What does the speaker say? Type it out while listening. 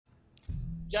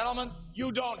Gentlemen,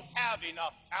 you don't have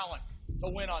enough talent to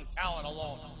win on talent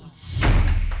alone.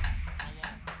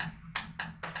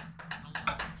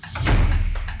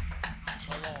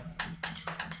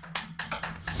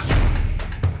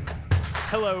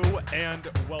 Hello and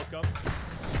welcome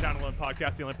to Talent Alone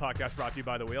Podcast, the only podcast brought to you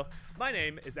by The Wheel. My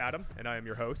name is Adam, and I am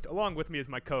your host. Along with me is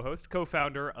my co-host,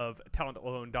 co-founder of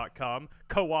TalentAlone.com,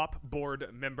 co-op board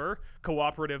member,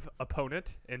 cooperative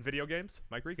opponent in video games,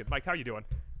 Mike Regan. Mike, how you doing?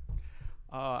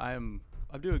 I'm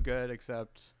doing good,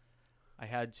 except I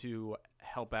had to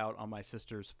help out on my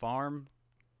sister's farm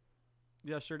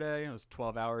yesterday. It was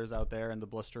 12 hours out there in the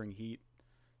blistering heat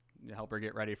to help her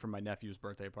get ready for my nephew's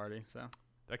birthday party. So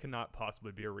that cannot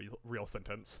possibly be a real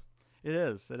sentence. It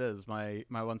is. My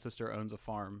one sister owns a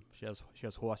farm. She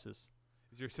has horses.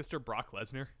 Is your sister Brock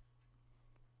Lesnar?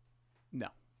 No.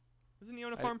 Doesn't he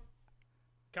own a farm?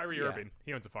 Kyrie Irving.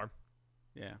 He owns a farm.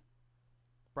 Yeah.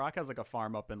 Brock has like a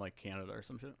farm up in like Canada or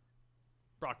some shit.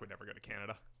 Brock would never go to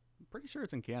Canada. I'm pretty sure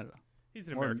it's in Canada. He's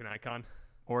an American icon.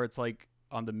 Or it's like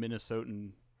on the Minnesotan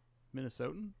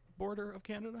border of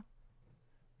Canada.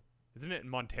 Isn't it in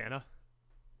Montana?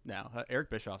 No, Eric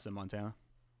Bischoff's in Montana.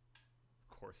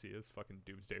 Of course he is. Fucking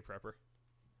doomsday prepper.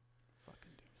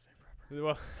 Fucking doomsday prepper.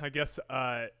 Well, I guess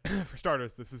for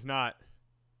starters, this is not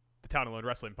the Town Alone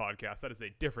Wrestling Podcast. That is a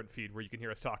different feed where you can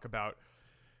hear us talk about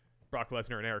Brock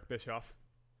Lesnar and Eric Bischoff.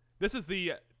 This is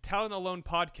the Talent Alone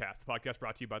Podcast, the podcast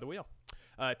brought to you by The Wheel.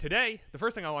 Today, the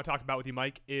first thing I want to talk about with you,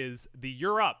 Mike, is the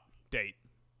You're Up date.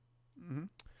 Mm-hmm.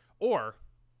 Or,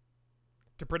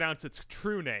 to pronounce its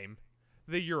true name,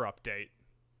 the You're Up date.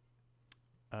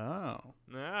 Oh.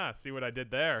 See what I did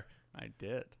there? I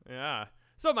did. Yeah.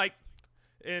 So, Mike,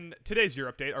 in today's You're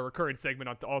Up date, our recurring segment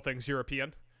on all things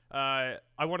European, I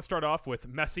want to start off with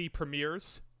Messi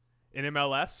premieres in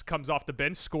MLS, comes off the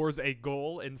bench, scores a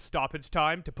goal in stoppage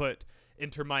time to put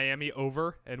Inter Miami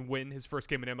over and win his first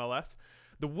game in MLS.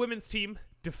 The women's team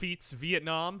defeats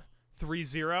Vietnam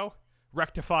 3-0,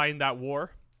 rectifying that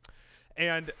war.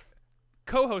 And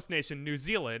co-host nation New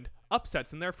Zealand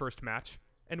upsets in their first match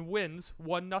and wins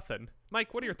 1-0.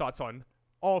 Mike, what are your thoughts on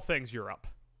all things Europe?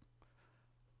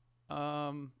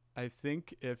 I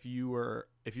think if you're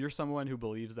someone who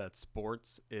believes that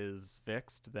sports is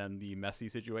fixed, then the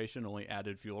Messi situation only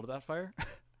added fuel to that fire.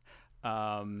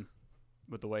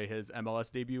 With the way his MLS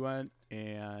debut went.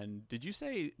 And did you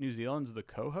say New Zealand's the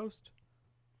co-host?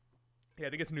 Yeah, I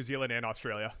think it's New Zealand and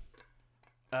Australia.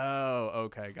 Oh,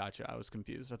 okay, gotcha. I was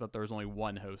confused. I thought there was only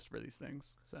one host for these things.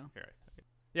 So right.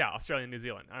 Yeah, Australia and New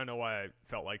Zealand. I don't know why I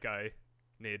felt like I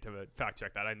needed to fact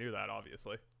check that. I knew that,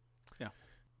 obviously. Yeah.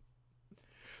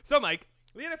 So, Mike,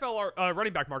 the NFL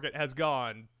running back market has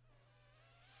gone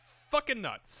fucking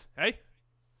nuts, hey?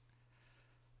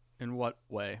 In what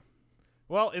way?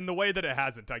 Well, in the way that it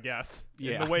hasn't, I guess.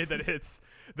 Yeah. In the way that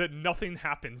that nothing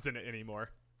happens in it anymore.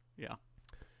 Yeah.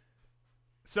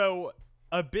 So,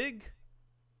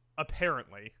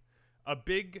 apparently, a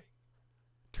big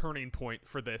turning point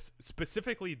for this,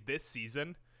 specifically this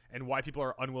season, and why people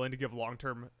are unwilling to give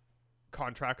long-term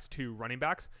contracts to running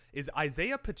backs, is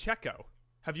Isaiah Pacheco.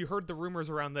 Have you heard the rumors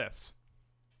around this?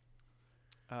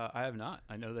 I have not.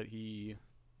 I know that he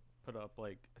put up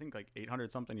I think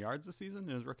 800-something yards this season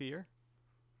in his rookie year.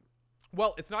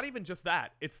 Well, it's not even just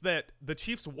that. It's that the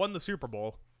Chiefs won the Super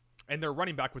Bowl, and their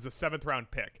running back was a 7th-round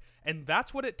pick. And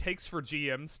that's what it takes for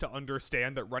GMs to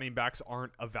understand that running backs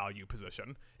aren't a value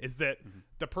position, is that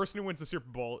the person who wins the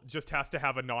Super Bowl just has to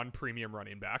have a non-premium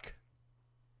running back.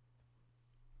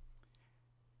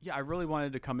 Yeah, I really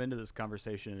wanted to come into this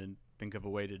conversation and think of a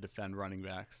way to defend running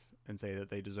backs and say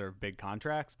that they deserve big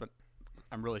contracts, but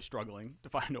I'm really struggling to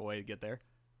find a way to get there.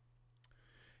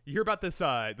 You hear about this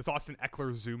Austin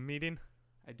Eckler Zoom meeting?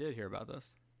 I did hear about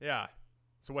this. Yeah.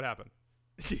 So what happened?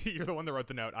 You're the one that wrote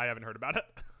the note. I haven't heard about it.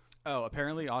 Oh,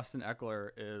 apparently Austin Eckler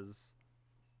is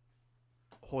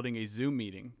holding a Zoom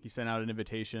meeting. He sent out an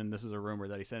invitation. This is a rumor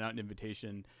that he sent out an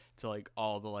invitation to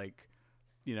all the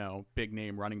big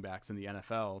name running backs in the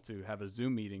NFL to have a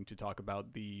Zoom meeting to talk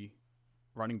about the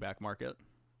running back market.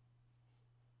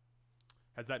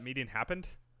 Has that meeting happened?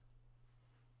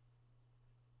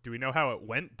 Do we know how it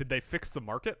went? Did they fix the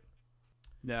market?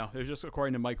 No, it was just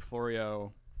according to Mike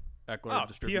Florio. Eckler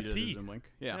distributed PFT. the Zoom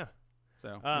link. Yeah.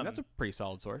 So that's a pretty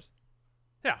solid source.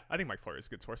 Yeah, I think Mike Florio is a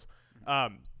good source.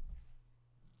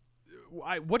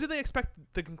 What do they expect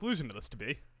the conclusion of this to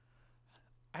be?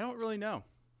 I don't really know.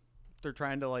 They're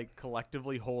trying to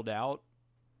collectively hold out.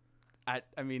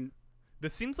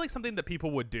 This seems like something that people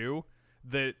would do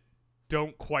that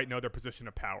don't quite know their position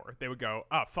of power. They would go,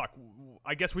 fuck,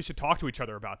 I guess we should talk to each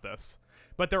other about this.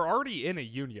 But they're already in a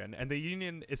union, and the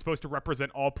union is supposed to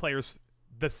represent all players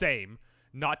the same,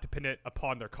 not dependent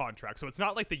upon their contract. So it's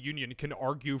not like the union can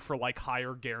argue for like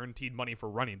higher guaranteed money for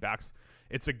running backs.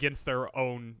 It's against their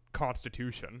own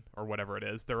constitution or whatever it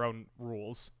is, their own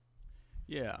rules.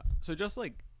 Yeah. So just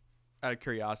like out of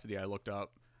curiosity, I looked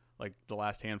up like the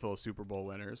last handful of Super Bowl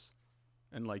winners.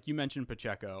 And like you mentioned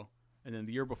Pacheco. And then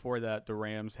the year before that, the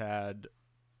Rams had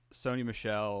Sony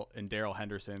Michel and Darrell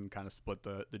Henderson kind of split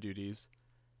the duties.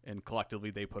 And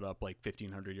collectively, they put up like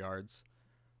 1,500 yards.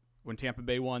 When Tampa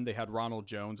Bay won, they had Ronald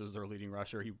Jones as their leading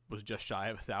rusher. He was just shy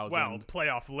of 1,000. Well,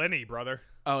 playoff Lenny, brother.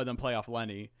 Oh, and then playoff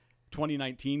Lenny.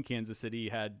 2019 Kansas City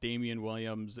had Damian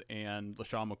Williams and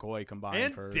LaShawn McCoy combined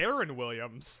And for Darren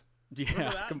Williams.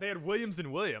 Yeah, They had Williams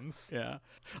and Williams. yeah.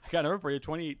 I got a number for you.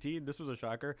 2018. This was a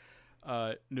shocker.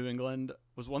 New England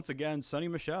was once again. Sony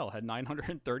Michel had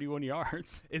 931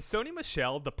 yards. Is Sony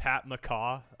Michel the Pat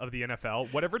McCaw of the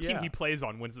NFL? Whatever team Yeah. he plays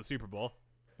on wins the Super Bowl.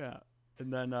 Yeah,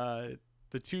 and then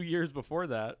the 2 years before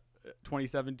that,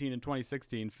 2017 and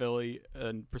 2016, Philly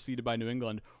and preceded by New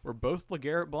England were both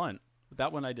LeGarrette Blount.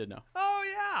 That one I did know. Oh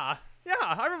yeah,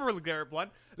 I remember LeGarrette Blount.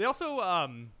 They also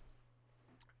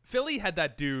Philly had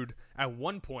that dude at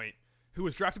one point who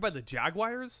was drafted by the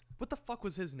Jaguars. What the fuck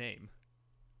was his name?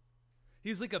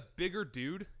 He's like a bigger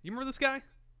dude. You remember this guy?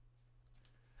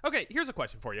 Okay, here's a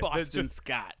question for you. Boston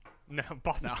Scott. No,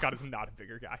 Boston Scott is not a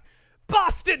bigger guy.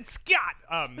 Boston Scott.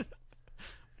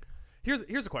 Here's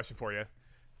a question for you.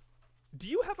 Do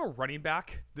you have a running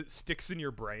back that sticks in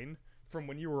your brain from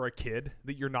when you were a kid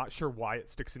that you're not sure why it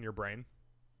sticks in your brain?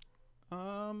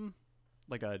 Not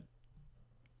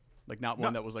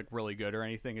one that was like really good or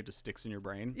anything. It just sticks in your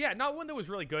brain. Yeah, not one that was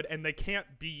really good, and they can't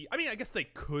be. I mean, I guess they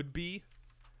could be,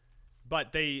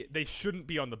 but they shouldn't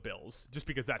be on the Bills just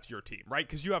because that's your team, right?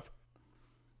 Because you have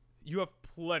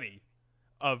plenty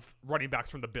of running backs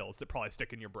from the Bills that probably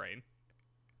stick in your brain.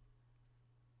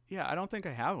 Yeah, I don't think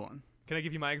I have one. Can I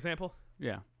give you my example?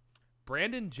 Yeah.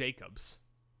 Brandon Jacobs.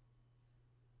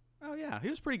 Oh yeah, he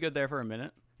was pretty good there for a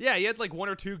minute. Yeah, he had like one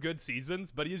or two good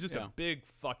seasons, but he was just Yeah. a big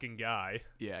fucking guy.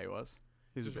 Yeah, he was.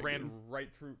 He was Just a big ran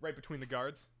dude. right between the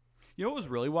guards. You know what was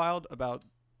really wild about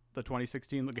the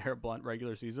 2016 LeGarrette Blount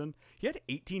regular season? He had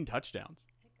 18 touchdowns.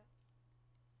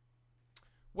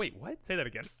 Wait, what? Say that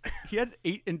again. He had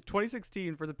 8 in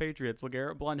 2016 for the Patriots.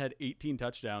 LeGarrette Blount had 18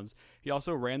 touchdowns. He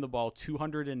also ran the ball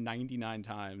 299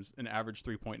 times and averaged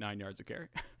 3.9 yards a carry.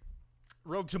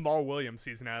 Real Jamal Williams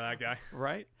season out of that guy.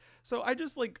 Right? So I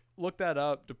just like looked that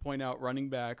up to point out running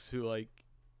backs who like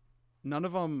none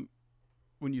of them,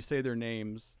 when you say their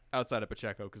names outside of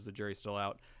Pacheco because the jury's still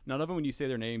out, none of them when you say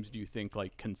their names do you think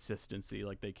like consistency,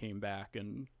 like they came back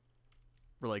and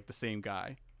were like the same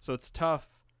guy. So it's tough.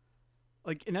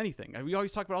 Like in anything, we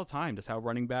always talk about all the time just how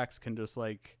running backs can just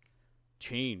like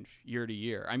change year to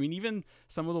year. I mean, even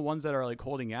some of the ones that are like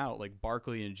holding out, like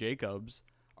Barkley and Jacobs,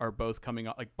 are both coming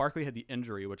up. Like Barkley had the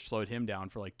injury, which slowed him down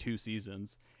for like 2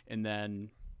 seasons, and then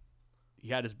he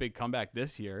had his big comeback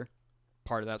this year.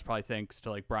 Part of that's probably thanks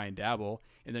to like Brian Dabble,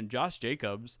 and then Josh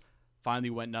Jacobs finally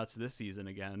went nuts this season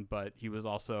again, but he was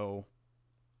also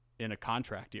in a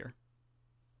contract year,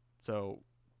 so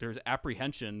there's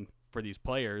apprehension for these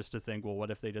players to think, well,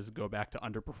 what if they just go back to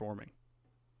underperforming?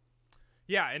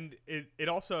 Yeah, and it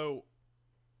also,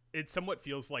 it somewhat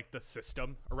feels like the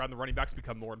system around the running backs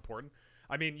become more important.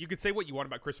 I mean, you could say what you want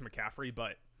about Christian McCaffrey,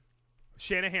 but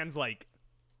Shanahan's like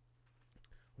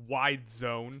wide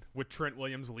zone with Trent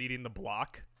Williams leading the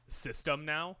block system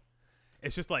now.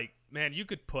 It's just like, man, you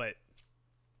could put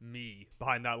me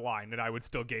behind that line and I would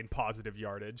still gain positive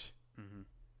yardage. Mm-hmm.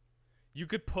 You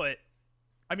could put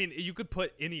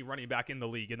any running back in the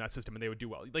league in that system and they would do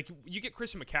well. Like, you get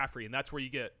Christian McCaffrey, and that's where you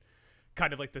get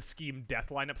kind of like the scheme death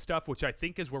lineup stuff, which I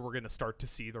think is where we're going to start to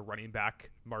see the running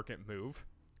back market move.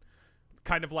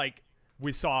 Kind of like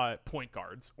we saw point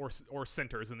guards or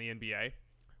centers in the NBA,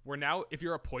 where now if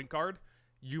you're a point guard,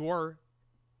 you're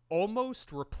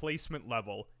almost replacement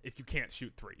level if you can't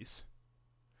shoot threes.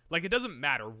 Like, it doesn't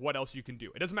matter what else you can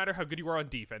do. It doesn't matter how good you are on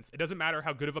defense. It doesn't matter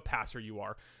how good of a passer you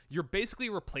are. You're basically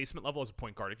replacement level as a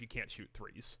point guard if you can't shoot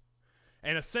threes.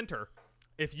 And a center,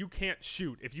 if you can't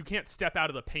shoot, if you can't step out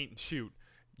of the paint and shoot,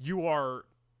 you are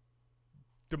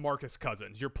DeMarcus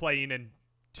Cousins. You're playing in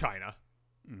China.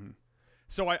 Mm-hmm.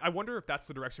 So I wonder if that's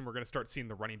the direction we're going to start seeing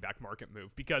the running back market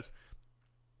move. Because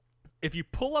if you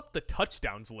pull up the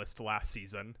touchdowns list last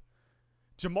season,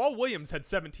 Jamal Williams had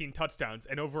 17 touchdowns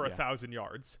and over 1,000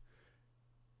 yards.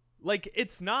 Like,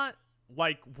 it's not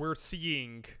like we're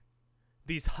seeing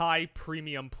these high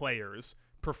premium players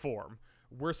perform.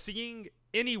 We're seeing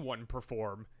anyone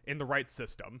perform in the right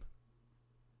system.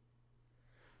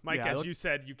 Mike, as you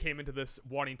said, you came into this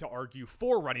wanting to argue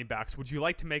for running backs. Would you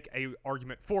like to make a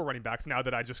argument for running backs now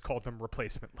that I just called them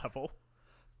replacement level?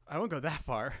 I won't go that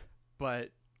far, but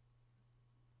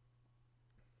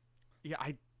yeah,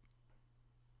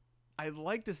 I'd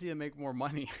like to see him make more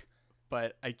money,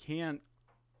 but I can't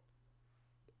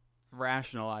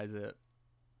rationalize it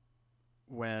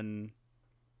when,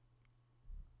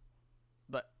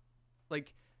 but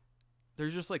like,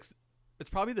 there's just like, it's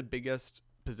probably the biggest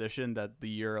position that the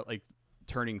year like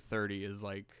turning 30 is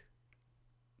like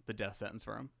the death sentence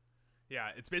for him. Yeah,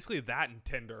 it's basically that and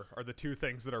Tinder are the two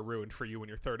things that are ruined for you when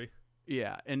you're 30.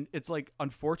 Yeah, and it's like,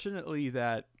 unfortunately,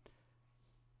 that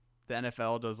the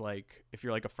NFL does, like, if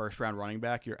you're like a first round running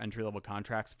back, your entry level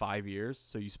contract's 5 years,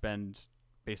 so you spend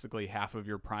basically half of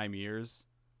your prime years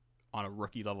on a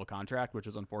rookie level contract, which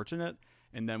is unfortunate.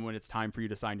 And then when it's time for you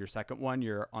to sign your second one,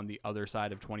 you're on the other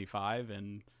side of 25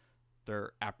 and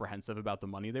they're apprehensive about the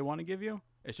money they want to give you.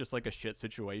 It's just like a shit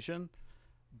situation.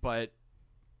 But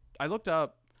I looked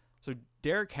up, so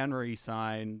Derrick Henry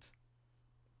signed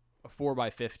a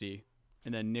 4x50,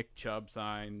 and then Nick Chubb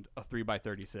signed a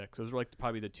 3x36. Those were like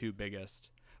probably the two biggest.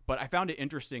 But I found it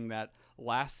interesting that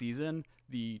last season,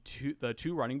 the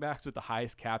two running backs with the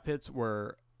highest cap hits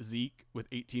were Zeke with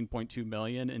 $18.2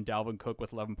 million and Dalvin Cook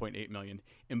with $11.8 million.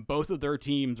 And both of their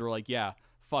teams were like, yeah,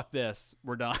 fuck this,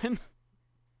 we're done.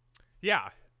 Yeah,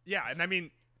 and I mean,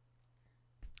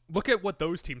 look at what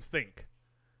those teams think.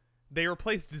 They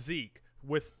replaced Zeke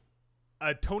with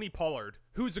Tony Pollard,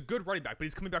 who's a good running back, but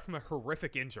he's coming back from a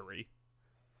horrific injury.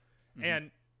 Mm-hmm.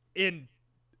 And in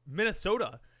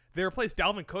Minnesota, they replaced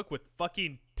Dalvin Cook with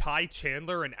fucking Ty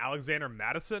Chandler and Alexander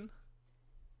Madison.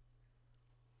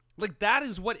 Like, that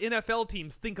is what NFL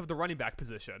teams think of the running back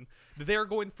position. They're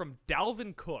going from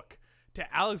Dalvin Cook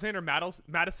to Alexander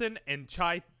Madison and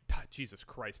Ty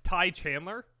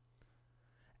Chandler.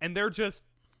 And they're just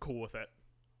cool with it.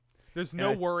 There's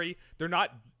no worry. They're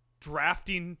not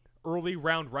drafting early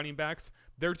round running backs.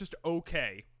 They're just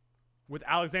okay with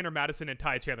Alexander Madison and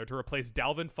Ty Chandler to replace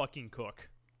Dalvin fucking Cook.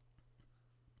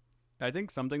 I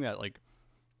think something that like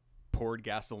poured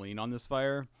gasoline on this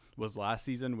fire was last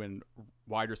season when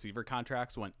wide receiver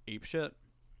contracts went apeshit.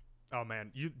 Oh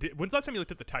man, when's the last time you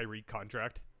looked at the Tyreek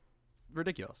contract?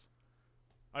 Ridiculous.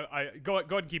 I go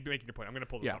ahead and keep making your point. I'm gonna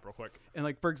pull this up real quick. And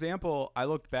like, for example, I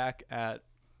looked back at,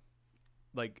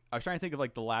 like, I was trying to think of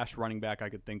like the last running back I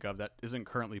could think of that isn't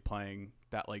currently playing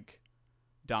that like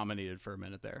dominated for a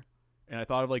minute there, and I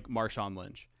thought of like Marshawn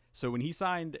Lynch. So when he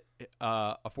signed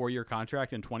a 4-year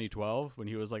contract in 2012, when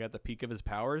he was like at the peak of his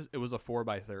powers, it was a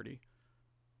 4x30.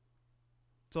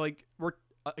 So like we're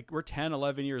 10,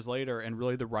 11 years later, and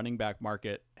really the running back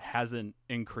market hasn't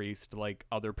increased like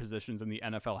other positions in the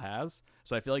NFL has.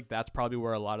 So I feel like that's probably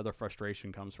where a lot of the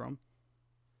frustration comes from.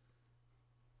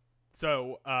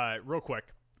 So real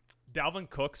quick, Dalvin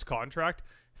Cook's contract,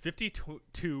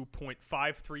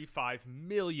 $52.535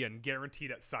 million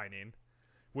guaranteed at signing,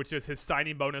 which is his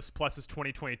signing bonus plus his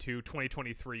 2022,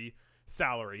 2023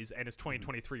 salaries and his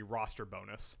 2023 roster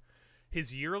bonus.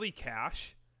 His yearly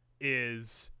cash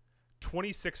is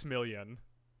 $26 million,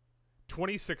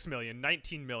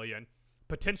 19 million.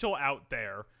 Potential out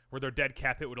there where their dead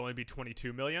cap hit would only be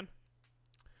 $22 million.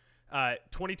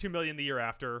 $22 million the year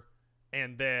after,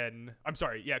 and then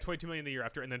 $22 million the year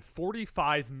after, and then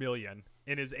 $45 million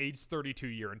in his age 32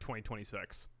 year in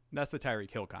 2026. That's the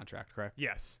Tyreek Hill contract, correct?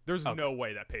 Yes. There's no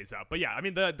way that pays out. But yeah, I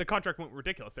mean, the contract went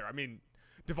ridiculous there. I mean,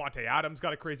 Devontae Adams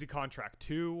got a crazy contract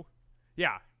too.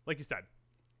 Yeah, like you said,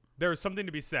 there's something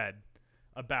to be said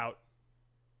about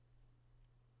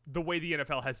the way the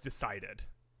NFL has decided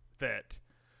that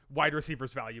wide receiver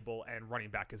is valuable and running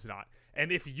back is not.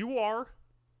 And if you're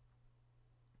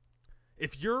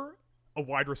a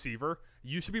wide receiver,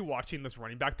 you should be watching this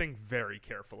running back thing very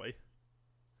carefully.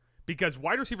 Because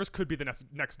wide receivers could be the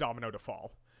next domino to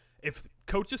fall. If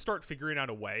coaches start figuring out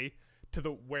a way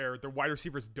where their wide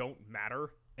receivers don't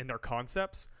matter in their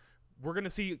concepts, we're going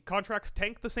to see contracts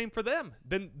tank the same for them.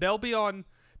 Then they'll be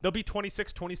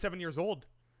 26, 27 years old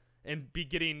and be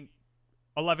getting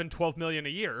 11, 12 million a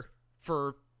year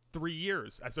for 3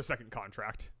 years as their second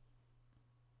contract.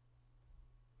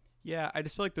 Yeah, I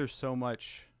just feel like there's so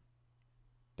much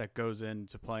that goes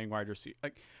into playing wide receiver.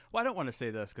 Like, well, I don't want to say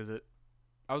this because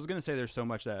I was going to say there's so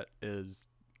much that is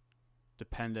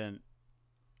dependent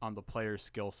on the player's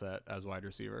skill set as wide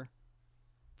receiver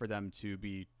for them to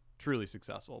be truly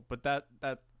successful. But that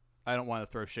I don't want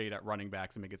to throw shade at running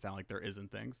backs and make it sound like there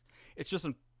isn't things. It's just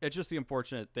the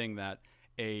unfortunate thing that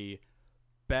a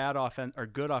bad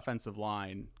good offensive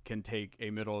line can take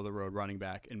a middle of the road running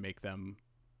back and make them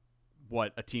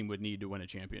what a team would need to win a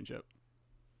championship.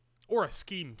 Or a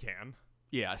scheme can.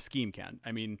 Yeah, a scheme can.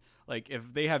 I mean, like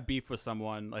if they have beef with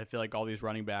someone, I feel like all these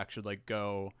running backs should like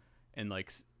go and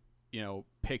like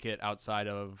pick it outside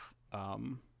of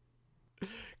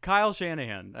Kyle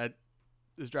Shanahan. That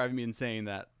is driving me insane.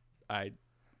 That I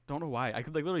don't know why. I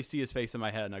could like literally see his face in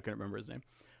my head and I couldn't remember his name.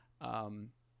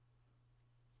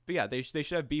 But yeah, they should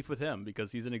have beef with him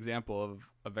because he's an example of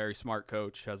a very smart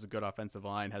coach, has a good offensive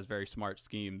line, has very smart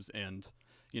schemes, and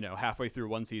halfway through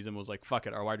one season was like, fuck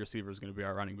it, our wide receiver is going to be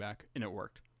our running back, and it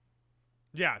worked.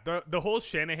 Yeah, the whole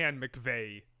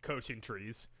Shanahan-McVay coaching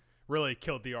trees really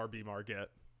killed the RB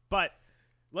market. But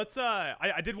let's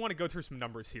I did want to go through some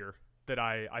numbers here that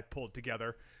I pulled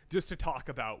together just to talk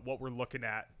about what we're looking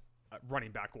at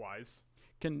running back wise.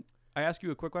 Can I ask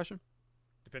you a quick question?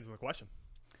 Depends on the question.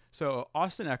 So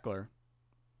Austin Eckler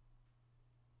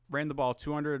ran the ball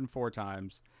 204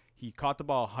 times. He caught the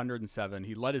ball 107.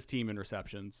 He led his team in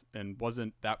receptions and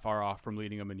wasn't that far off from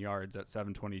leading them in yards at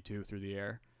 722 through the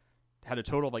air. Had a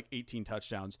total of like 18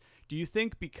 touchdowns. Do you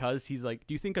think because do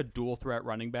you think a dual threat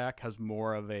running back has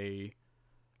more of a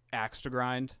axe to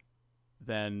grind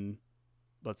than,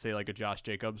 let's say, like a Josh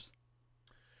Jacobs?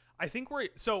 I think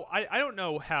I don't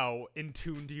know how in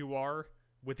tuned you are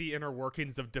with the inner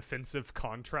workings of defensive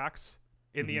contracts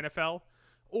in the NFL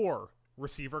or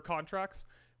receiver contracts,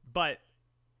 but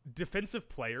defensive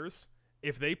players,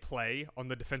 if they play on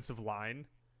the defensive line,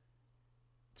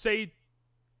 say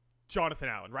Jonathan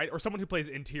Allen, right? Or someone who plays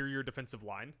interior defensive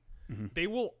line, they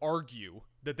will argue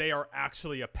that they are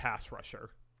actually a pass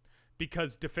rusher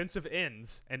because defensive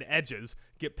ends and edges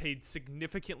get paid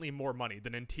significantly more money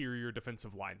than interior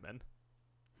defensive linemen.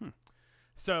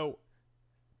 So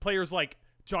players like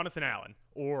Jonathan Allen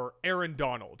or Aaron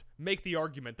Donald make the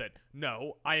argument that,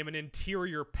 no, I am an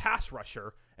interior pass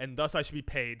rusher, and thus I should be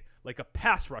paid like a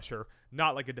pass rusher,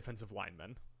 not like a defensive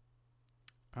lineman.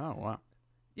 Oh, wow.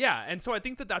 Yeah, and so I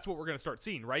think that that's what we're going to start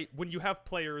seeing, right? When you have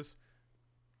players,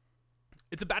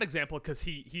 it's a bad example because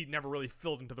he never really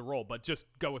filled into the role, but just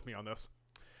go with me on this.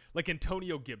 Like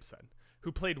Antonio Gibson,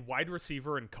 who played wide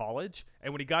receiver in college,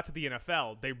 and when he got to the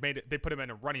NFL, they put him in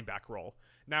a running back role.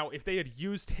 Now, if they had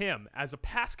used him as a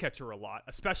pass catcher a lot,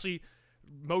 especially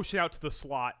motion out to the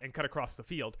slot and cut across the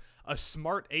field, a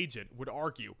smart agent would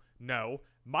argue, no,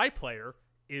 my player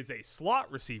is a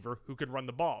slot receiver who can run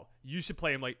the ball. You should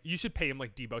pay him like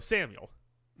Deebo Samuel.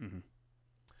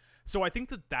 So I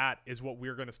think that is what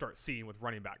we're going to start seeing with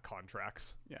running back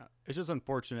contracts. Yeah, it's just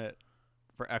unfortunate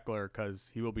for Eckler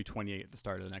because he will be 28 at the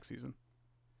start of the next season.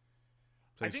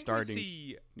 So I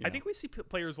think we see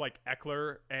players like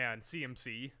Eckler and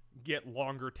CMC get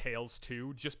longer tails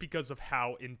too, just because of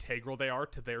how integral they are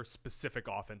to their specific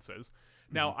offenses.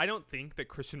 Now, I don't think that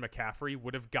Christian McCaffrey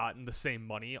would have gotten the same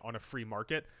money on a free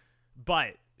market,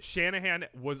 but Shanahan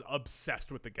was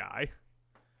obsessed with the guy,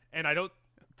 and I don't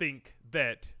think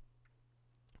that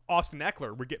Austin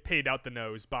Eckler would get paid out the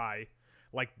nose by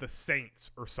like the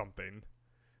Saints or something.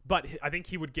 But I think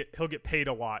he'll get paid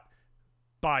a lot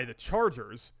by the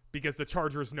Chargers because the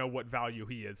Chargers know what value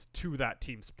he is to that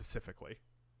team specifically.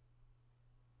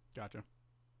 Gotcha.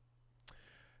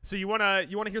 So you wanna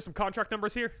hear some contract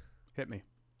numbers here? Hit me.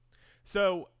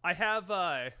 So I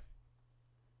have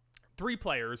 3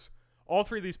 players. All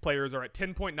 3 of these players are at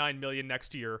 $10.9 million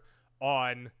next year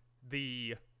on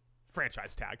the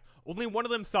franchise tag. Only one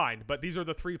of them signed, but these are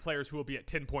the 3 players who will be at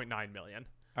 $10.9 million.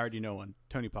 I already know one.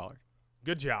 Tony Pollard.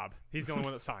 Good job. He's the only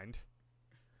one that signed.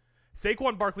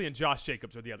 Saquon Barkley and Josh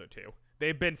Jacobs are the other 2.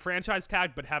 They've been franchise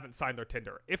tagged but haven't signed their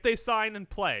tender. If they sign and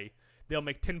play, they'll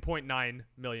make $10.9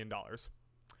 million.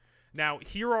 Now,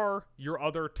 here are your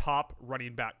other top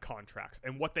running back contracts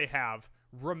and what they have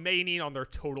remaining on their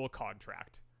total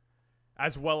contract,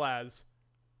 as well as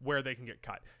where they can get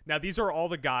cut. Now, these are all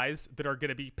the guys that are going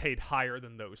to be paid higher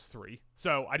than those 3.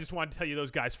 So I just wanted to tell you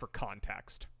those guys for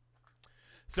context.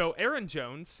 So Aaron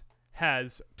Jones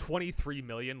has $23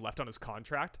 million left on his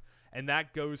contract, and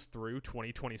that goes through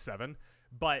 2027.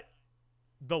 But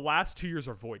the last 2 years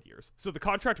are void years. So the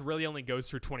contract really only goes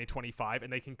through 2025,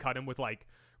 and they can cut him with like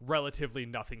relatively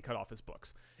nothing cut off his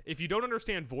books. If you don't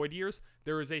understand void years,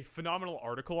 there is a phenomenal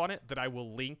article on it that I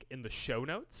will link in the show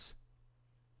notes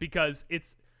because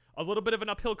it's a little bit of an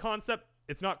uphill concept.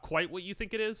 It's not quite what you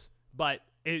think it is, but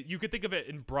you could think of it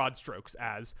in broad strokes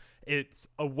as it's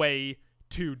a way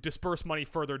to disperse money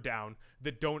further down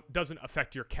that doesn't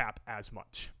affect your cap as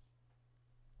much.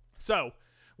 So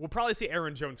we'll probably see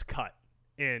Aaron Jones cut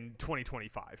in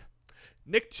 2025.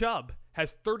 Nick Chubb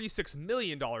has $36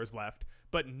 million left,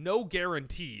 but no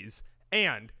guarantees.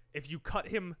 And if you cut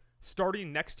him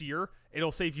starting next year,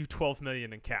 it'll save you $12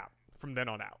 million in cap from then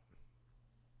on out.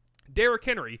 Derrick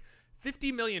Henry,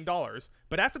 $50 million,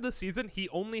 but after the season, he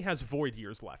only has void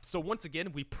years left. So once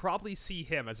again, we probably see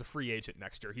him as a free agent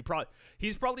next year.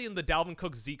 He's probably in the Dalvin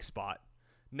Cook Zeke spot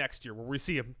next year where we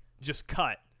see him just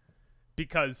cut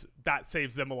because that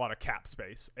saves them a lot of cap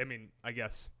space. I mean, I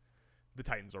guess the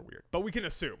Titans are weird, but we can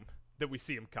assume that we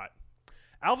see him cut.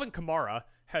 Alvin Kamara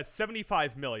has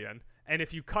 $75 million, and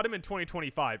if you cut him in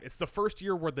 2025, it's the first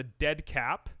year where the dead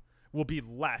cap will be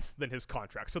less than his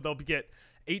contract. So they'll get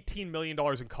 $18 million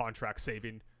in contract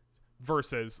saving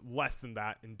versus less than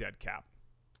that in dead cap.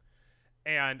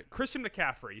 And Christian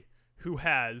McCaffrey, who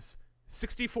has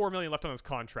 $64 million left on his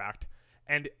contract,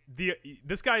 and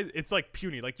this guy, it's like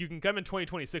puny. Like, you can come in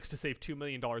 2026 to save $2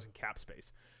 million in cap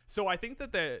space. So I think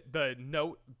that the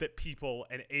note that people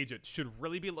and agents should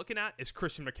really be looking at is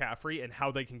Christian McCaffrey and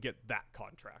how they can get that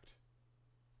contract.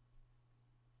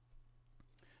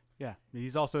 Yeah,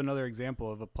 he's also another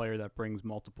example of a player that brings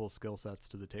multiple skill sets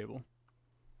to the table.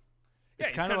 Yeah,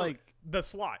 it's kind of like the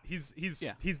slot. He's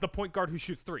the point guard who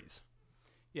shoots threes.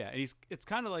 Yeah, and it's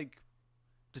kind of like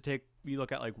you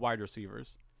look at like wide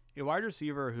receivers. A wide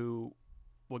receiver who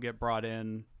will get brought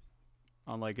in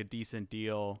on like a decent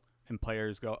deal and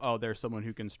players go, oh, there's someone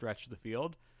who can stretch the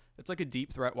field. It's like a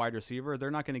deep threat wide receiver.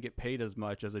 They're not going to get paid as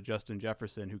much as a Justin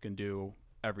Jefferson who can do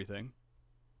everything.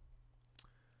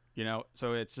 You know,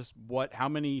 so it's just how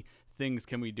many things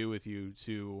can we do with you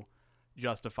to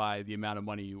justify the amount of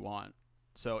money you want?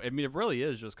 So, I mean, it really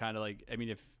is just kind of like, I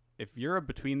mean, if you're a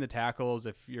between the tackles,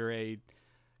 if you're a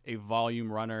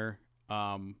volume runner,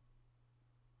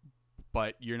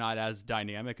 but you're not as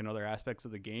dynamic in other aspects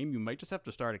of the game, you might just have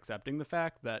to start accepting the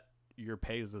fact that your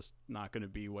pay is just not going to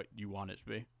be what you want it to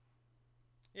be.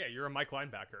 Yeah, you're a Mike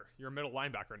linebacker. You're a middle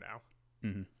linebacker now.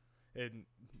 Mm-hmm. And,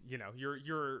 you know,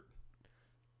 you're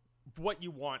what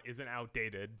you want is an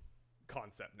outdated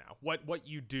concept now. What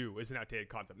you do is an outdated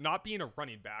concept. Not being a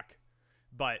running back,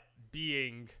 but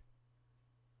being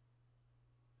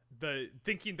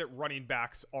thinking that running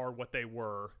backs are what they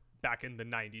were back in the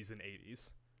 90s and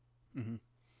 80s. Mm-hmm.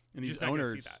 And these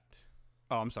owners. See that.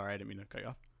 Oh, I'm sorry, I didn't mean to cut you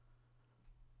off.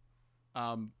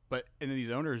 But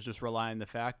these owners just rely on the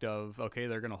fact of, okay,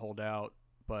 they're going to hold out,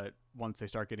 but once they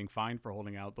start getting fined for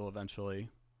holding out, they'll eventually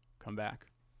come back.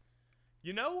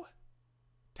 You know,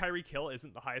 Tyreek Hill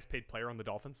isn't the highest paid player on the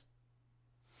Dolphins.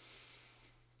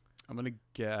 I'm going to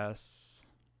guess.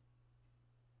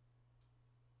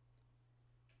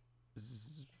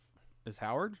 Is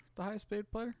Howard the highest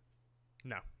paid player?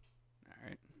 No. All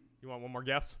right. You want one more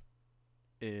guess?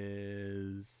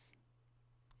 It's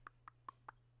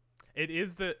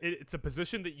a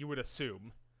position that you would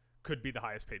assume could be the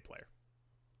highest paid player.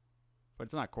 But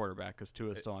it's not quarterback because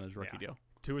Tua's still on his rookie deal.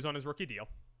 Tua's on his rookie deal.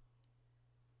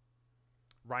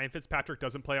 Ryan Fitzpatrick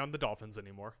doesn't play on the Dolphins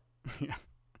anymore. Yeah.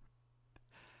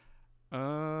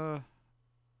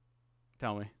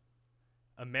 Tell me.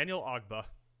 Emmanuel Ogbah.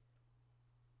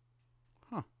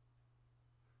 Huh.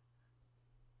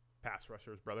 Pass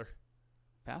rushers, brother.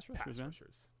 Pass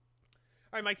rushers.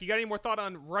 All right, Mike, you got any more thought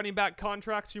on running back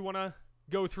contracts you want to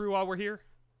go through while we're here?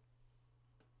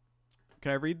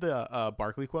 Can I read the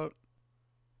Barkley quote?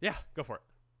 Yeah, go for it.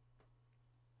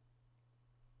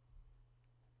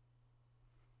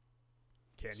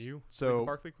 Can you read the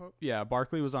Barkley quote? Yeah,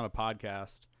 Barkley was on a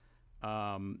podcast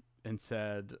and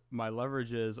said, my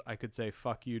leverage is I could say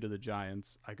fuck you to the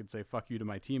Giants. I could say fuck you to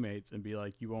my teammates and be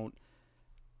like, you want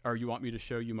me to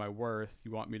show you my worth. You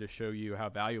want me to show you how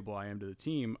valuable I am to the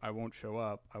team. I won't show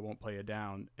up. I won't play it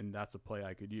down. And that's a play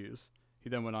I could use. He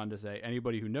then went on to say,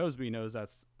 anybody who knows me knows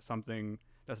that's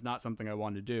not something I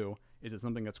want to do. Is it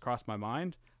something that's crossed my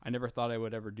mind? I never thought I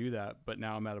would ever do that, but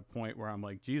now I'm at a point where I'm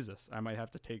like, Jesus, I might have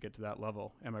to take it to that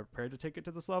level. Am I prepared to take it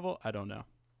to this level? I don't know.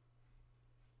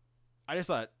 I just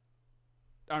thought,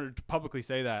 to publicly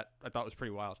say that, I thought was pretty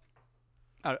wild.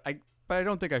 But I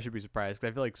don't think I should be surprised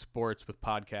because I feel like sports with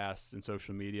podcasts and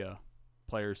social media,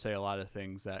 players say a lot of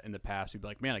things that in the past you'd be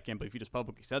like, man, I can't believe you just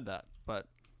publicly said that. But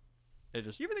it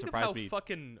just you ever think of surprised how me.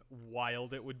 Fucking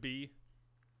wild it would be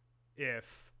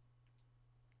if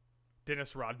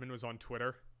Dennis Rodman was on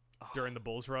Twitter during the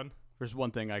Bulls run? There's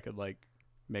one thing I could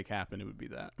make happen. It would be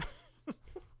that.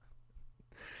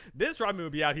 Dennis Rodman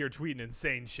would be out here tweeting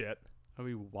insane shit. That'd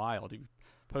be wild. He'd be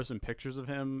posting pictures of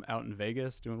him out in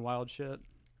Vegas doing wild shit.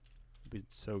 It'd be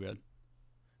so good.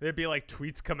 There'd be like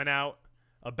tweets coming out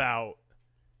about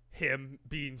him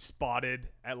being spotted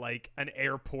at like an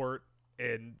airport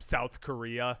in South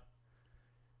Korea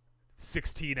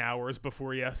 16 hours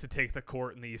before he has to take the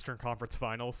court in the Eastern Conference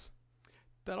Finals.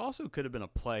 That also could have been a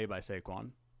play by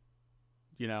Saquon.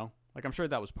 You know? Like, I'm sure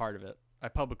that was part of it. I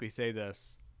publicly say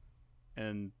this,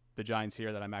 and the Giants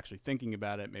hear that I'm actually thinking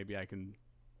about it. Maybe I can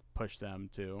push them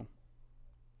to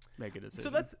make a decision. So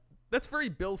that's very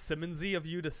Bill Simmons-y of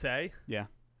you to say. Yeah.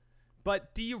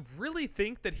 But do you really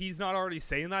think that he's not already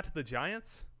saying that to the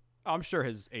Giants? I'm sure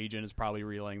his agent is probably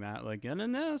relaying that. Like, no,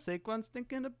 Saquon's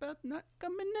thinking about not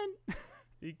coming in.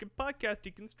 He can podcast, he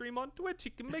can stream on Twitch,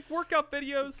 he can make workout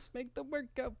videos. Make the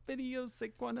workout videos.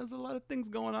 Saquon has a lot of things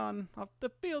going on off the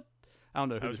field. I don't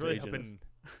know who his agent is.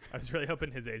 I was really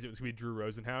hoping his agent was going to be Drew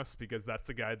Rosenhaus, because that's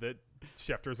the guy that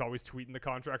Schefter's always tweeting the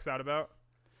contracts out about.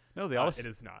 No, it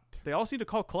is not. They all seem to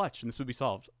call clutch, and this would be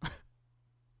solved.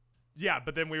 Yeah,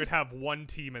 but then we would have one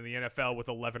team in the NFL with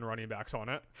 11 running backs on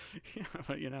it.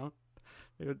 Yeah,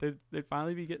 but they'd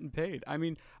finally be getting paid. I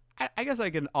mean, I guess I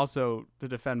can also, to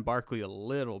defend Barkley a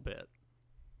little bit,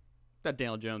 that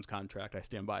Daniel Jones contract I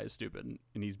stand by is stupid,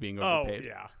 and he's being overpaid. Oh,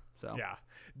 yeah. So yeah.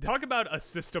 Talk about a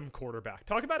system quarterback.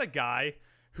 Talk about a guy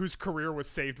whose career was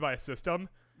saved by a system,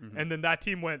 and then that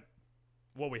team went,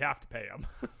 well, we have to pay him.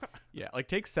 Yeah, like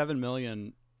take $7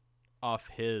 million off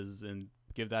his and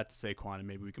give that to Saquon, and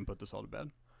maybe we can put this all to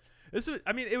bed.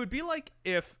 It would be like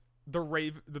if the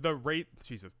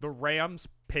Rams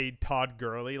paid Todd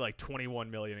Gurley like $21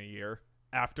 million a year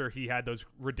after he had those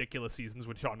ridiculous seasons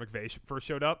when Sean McVay first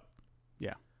showed up.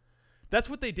 Yeah, that's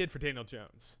what they did for Daniel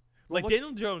Jones.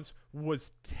 Daniel Jones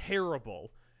was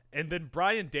terrible, and then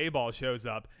Brian Daboll shows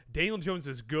up. Daniel Jones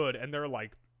is good, and they're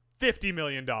like $50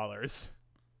 million.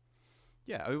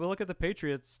 Yeah, we look at the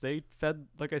Patriots. They fed,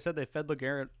 like I said,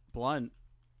 LeGarrette Blount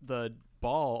the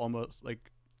ball almost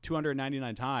like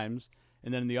 299 times,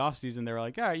 and then in the offseason they were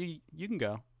like, yeah, you can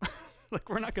go. Like,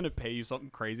 we're not going to pay you something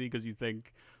crazy because you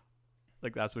think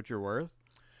like that's what you're worth.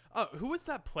 Who was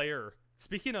that player?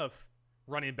 Speaking of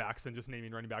running backs and just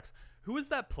naming running backs, who was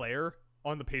that player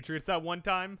on the Patriots that one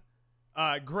time?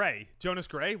 Jonas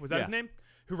Gray, was that his name?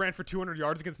 Who ran for 200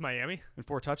 yards against Miami and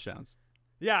 4 touchdowns.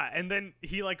 Yeah, and then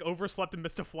he like overslept and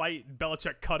missed a flight, and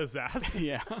Belichick cut his ass.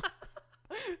 Yeah.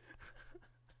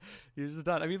 You're just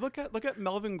done. I mean, look at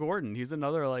Melvin Gordon. He's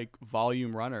another like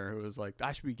volume runner who was like,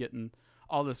 I should be getting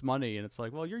all this money, and it's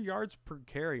like, well, your yards per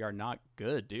carry are not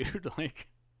good, dude. Like,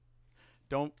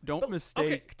 don't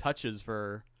mistake touches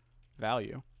for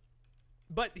value.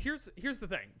 But here's the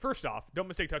thing. First off, don't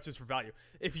mistake touches for value.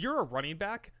 If you're a running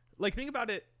back, like, think about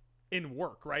it in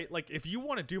work, right? Like, if you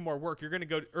want to do more work, you're going to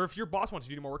go, or if your boss wants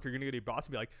you to do more work, you're going to go to your boss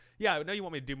and be like, yeah, I know you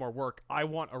want me to do more work. I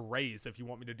want a raise if you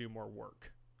want me to do more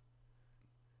work.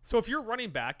 So if you're running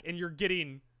back and you're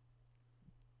getting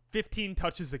 15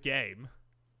 touches a game,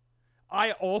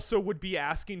 I also would be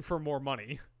asking for more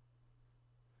money.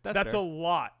 That's fair. a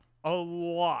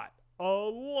lot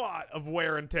of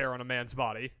wear and tear on a man's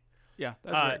body. Yeah,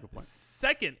 that's a very good point.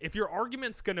 Second, if your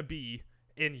argument's going to be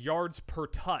in yards per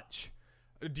touch,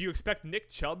 do you expect Nick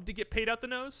Chubb to get paid out the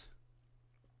nose?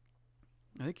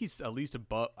 I think he's at least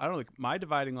above. I don't think my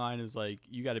dividing line is like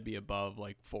you got to be above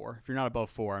like 4. If you're not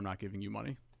above 4, I'm not giving you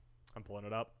money. I'm pulling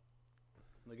it up.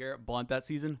 LeGarrette Blount that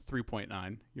season,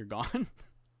 3.9. You're gone.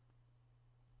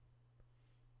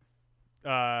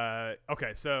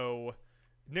 Okay, so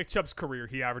Nick Chubb's career,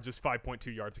 he averages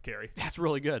 5.2 yards a carry. That's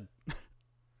really good.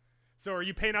 So are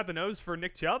you paying out the nose for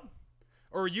Nick Chubb?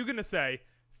 Or are you going to say,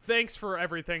 thanks for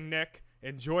everything, Nick.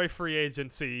 Enjoy free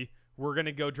agency. We're going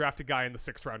to go draft a guy in the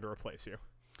 6th round to replace you.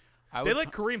 They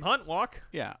let Kareem Hunt walk.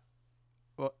 Yeah.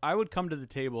 Well, I would come to the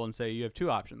table and say you have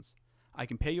 2 options. I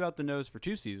can pay you out the nose for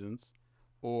 2 seasons,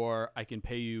 or I can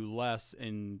pay you less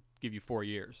and give you 4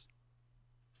 years.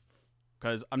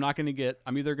 Because I'm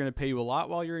either going to pay you a lot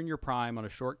while you're in your prime on a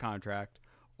short contract,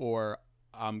 or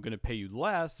I'm going to pay you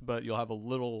less, but you'll have a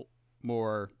little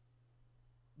more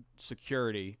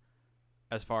security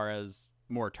as far as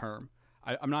more term.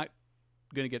 I'm not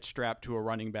going to get strapped to a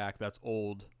running back that's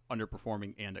old,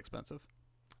 underperforming, and expensive.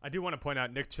 I do want to point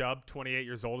out Nick Chubb, 28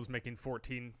 years old, is making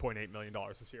 $14.8 million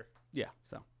this year. Yeah,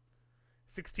 so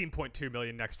 $16.2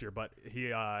 million next year, but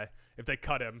he if they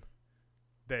cut him,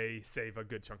 they save a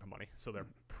good chunk of money, so they're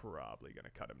probably going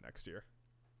to cut him next year.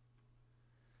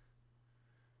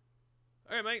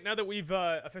 All right, Mike, now that we've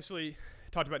officially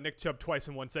talked about Nick Chubb twice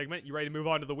in one segment, you ready to move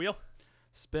on to the wheel?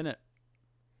 Spin it.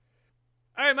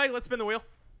 All right, Mike, let's spin the wheel.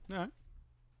 All right.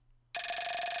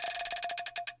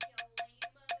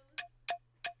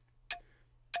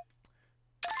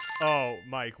 Oh,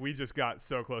 Mike, we just got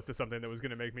so close to something that was going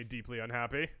to make me deeply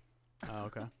unhappy. Oh,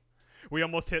 okay. We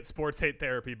almost hit sports hate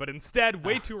therapy, but instead,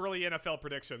 way too early NFL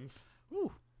predictions.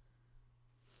 Ooh.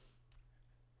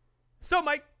 So,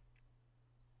 Mike,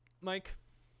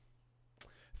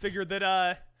 figured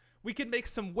that we could make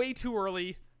some way too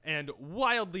early and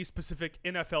wildly specific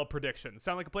NFL predictions.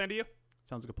 Sound like a plan to you?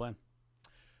 Sounds like a plan.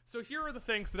 So here are the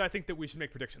things that I think that we should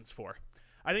make predictions for.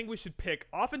 I think we should pick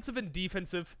offensive and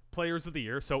defensive players of the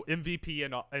year. So MVP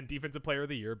and defensive player of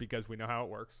the year, because we know how it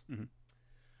works. Mm-hmm.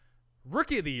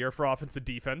 Rookie of the year for offense and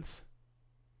defense.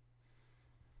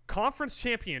 Conference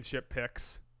championship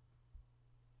picks.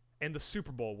 And the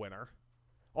Super Bowl winner.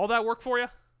 All that work for you?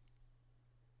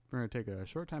 We're going to take a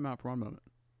short time out for one moment.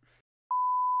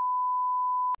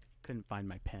 Couldn't find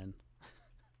my pen.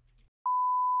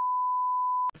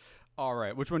 All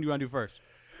right. Which one do you want to do first?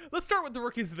 Let's start with the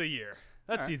rookies of the year.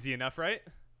 That's easy enough, right?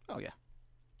 Oh, yeah.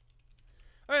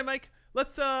 All right, Mike.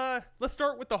 Let's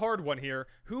start with the hard one here.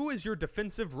 Who is your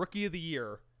defensive rookie of the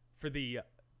year for the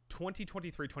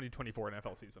 2023-2024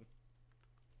 NFL season?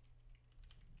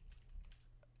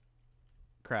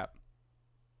 Crap.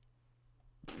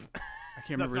 I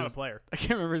can't That's remember. not a player. I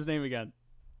can't remember his name again.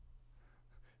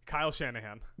 Kyle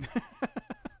Shanahan.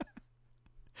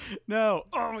 No.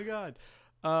 Oh my God.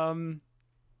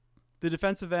 The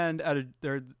defensive end out of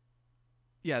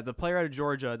the player out of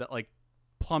Georgia that like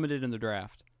plummeted in the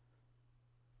draft.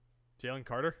 Jalen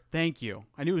Carter. Thank you.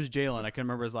 I knew it was Jalen. I couldn't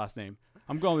remember his last name.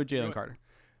 I'm going with Jalen Carter.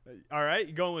 All right,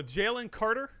 you going with Jalen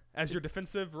Carter as your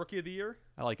defensive rookie of the year?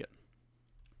 I like it.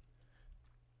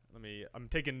 I'm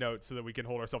taking notes so that we can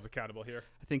hold ourselves accountable here.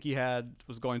 I think he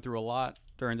was going through a lot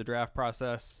during the draft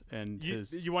process, and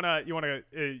you wanna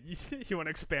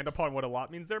expand upon what a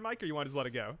lot means there, Mike, or you want to just let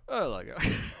it go? Oh, let it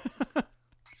go.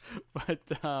 But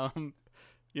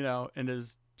and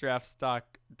his draft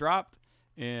stock dropped,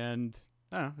 and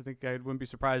I don't know. I think I wouldn't be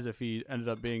surprised if he ended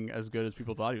up being as good as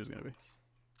people thought he was going to be.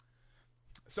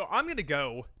 So I'm gonna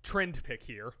go trend pick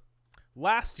here.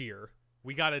 Last year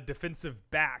we got a defensive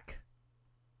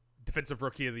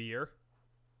rookie of the year.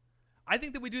 I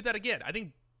think that we do that again. I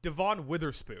think Devon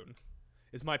Witherspoon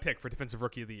is my pick for defensive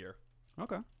rookie of the year.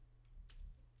 Okay.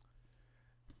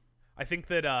 I think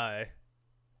that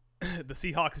the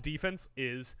Seahawks defense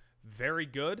is very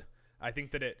good. I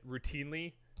think that it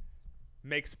routinely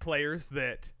makes players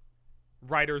that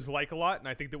writers like a lot, and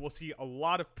I think that we'll see a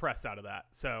lot of press out of that.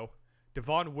 So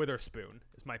Devon Witherspoon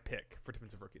is my pick for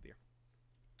defensive rookie of the year.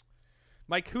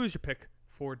 Mike, who is your pick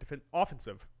for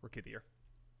offensive rookie of the year?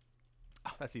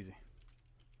 Oh, that's easy.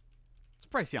 It's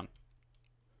Bryce Young.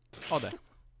 All day.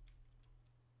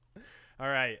 All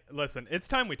right, listen, it's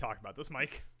time we talk about this,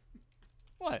 Mike.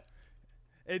 What?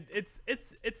 It's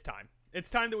time. It's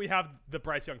time that we have the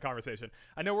Bryce Young conversation.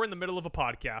 I know we're in the middle of a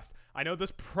podcast. I know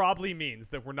this probably means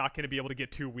that we're not going to be able to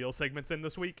get 2 wheel segments in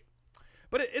this week.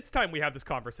 But it's time we have this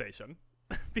conversation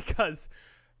because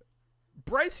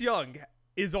Bryce Young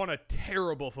is on a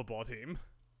terrible football team.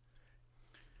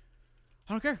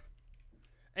 I don't care.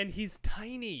 And he's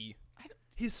tiny.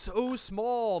 He's so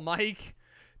small, Mike.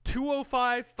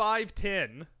 205,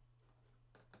 5'10".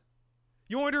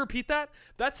 You want me to repeat that?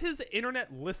 That's his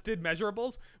internet listed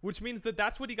measurables, which means that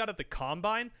that's what he got at the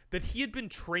combine that he had been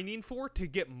training for to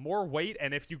get more weight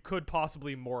and, if you could,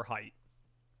 possibly more height.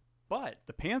 But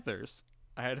the Panthers,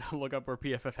 I had to look up where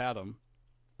PFF had them.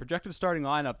 Projected starting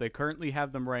lineup, they currently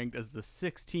have them ranked as the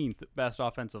 16th best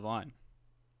offensive line.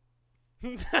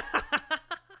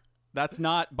 That's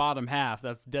not bottom half.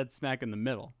 That's dead smack in the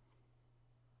middle.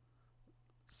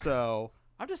 So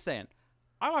I'm just saying,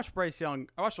 I watched Bryce Young.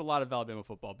 I watched a lot of Alabama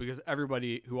football because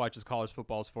everybody who watches college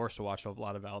football is forced to watch a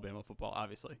lot of Alabama football,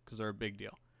 obviously, because they're a big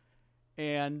deal.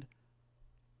 And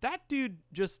that dude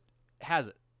just has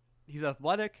it. He's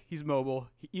athletic. He's mobile.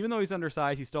 Even though he's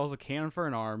undersized, he still has a cannon for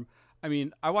an arm. I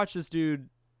mean, I watched this dude,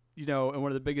 in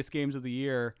one of the biggest games of the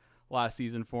year last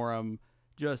season for him,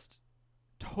 just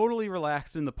totally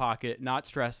relaxed in the pocket, not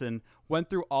stressing, went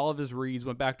through all of his reads,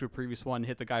 went back to a previous one,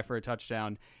 hit the guy for a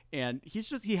touchdown. And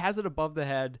he has it above the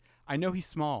head. I know he's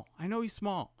small.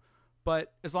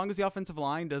 But as long as the offensive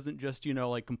line doesn't just,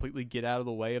 completely get out of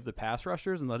the way of the pass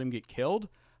rushers and let him get killed,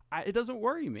 it doesn't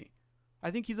worry me.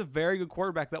 I think he's a very good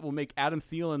quarterback that will make Adam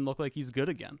Thielen look like he's good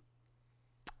again.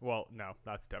 Well, no,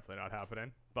 that's definitely not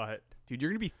happening. But dude, you're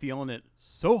going to be feeling it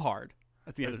so hard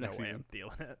at the end of next season. I'm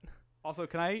feeling it. Also,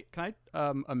 can I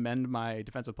amend my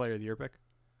defensive player of the year pick?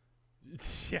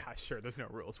 Yeah, sure. There's no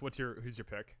rules. Who's your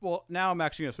pick? Well, now I'm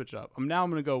actually going to switch it up. I'm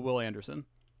going to go Will Anderson.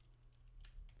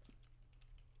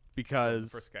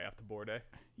 Because first guy off the board, eh?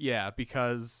 Yeah,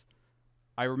 because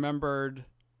I remembered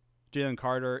Jalen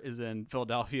Carter is in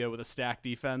Philadelphia with a stacked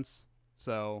defense,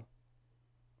 so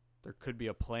there could be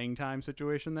a playing time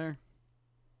situation there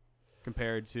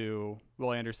compared to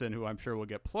Will Anderson, who I'm sure will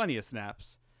get plenty of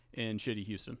snaps in shitty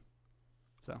Houston.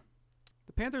 So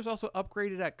the Panthers also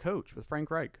upgraded at coach with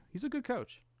Frank Reich. He's a good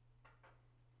coach.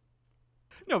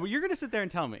 No, but you're going to sit there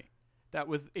and tell me that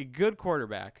with a good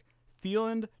quarterback,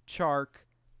 Thielen, Chark,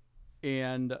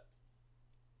 and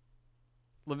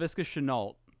Laviska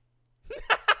Shenault,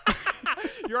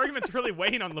 Your argument's really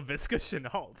weighing on LaVisca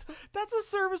Chenault. That's a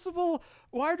serviceable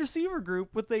wide receiver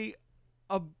group with a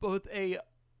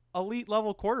elite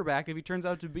level quarterback if he turns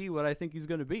out to be what I think he's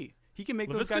going to be. He can make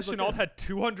those guys look Chenault good. had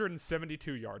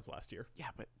 272 yards last year. Yeah,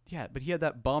 but he had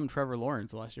that bum Trevor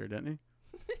Lawrence last year, didn't he?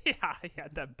 Yeah, he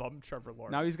had that bum Trevor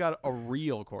Lawrence. Now he's got a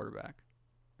real quarterback.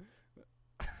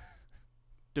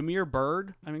 Damiere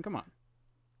Byrd? I mean, come on.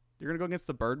 You're going to go against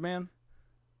the Birdman?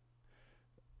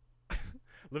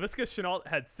 LaVisca Chenault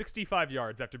had 65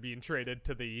 yards after being traded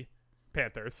to the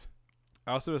Panthers.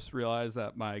 I also just realized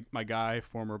that my guy,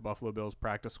 former Buffalo Bills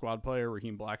practice squad player,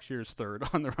 Raheem Blackshear, is third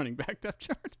on the running back depth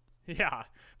chart. Yeah,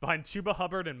 behind Chuba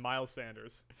Hubbard and Miles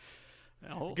Sanders.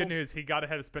 Good news, he got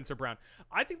ahead of Spencer Brown.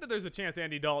 I think that there's a chance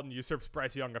Andy Dalton usurps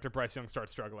Bryce Young after Bryce Young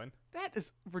starts struggling. That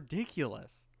is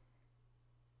ridiculous.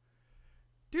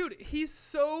 Dude, he's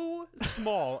so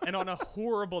small and on a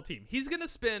horrible team. He's going to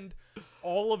spend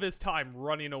all of his time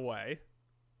running away.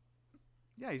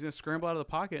 Yeah, he's going to scramble out of the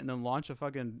pocket and then launch a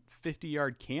fucking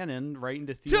 50-yard cannon right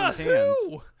into Thielen's hands.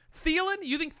 Thielen?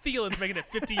 You think Thielen's making it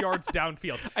 50 yards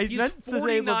downfield? He's meant to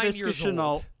say LaVisca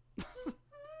Chenault.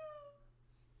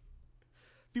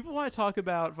 People want to talk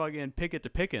about fucking Pickett to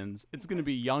Pickens. It's going to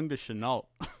be Young to Chenault.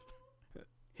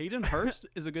 Hayden Hurst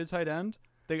is a good tight end.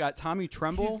 They got Tommy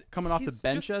Tremble coming off the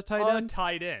bench at tight end.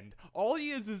 Tight end. All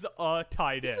he is a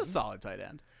tight end. He's a solid tight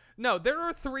end. No, there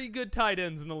are 3 good tight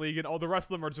ends in the league, and all the rest of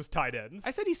them are just tight ends.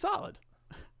 I said he's solid.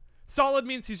 Solid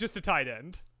means he's just a tight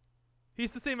end.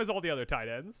 He's the same as all the other tight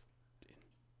ends.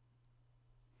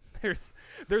 There's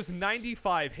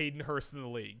 95 Hayden Hurst in the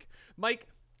league. Mike,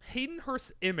 Hayden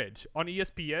Hurst's image on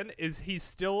ESPN is he's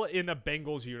still in a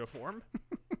Bengals uniform.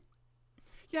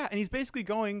 Yeah, and he's basically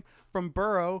going from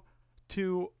Burrow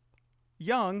to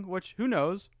Young, which, who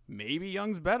knows, maybe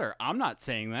Young's better. I'm not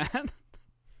saying that.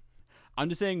 I'm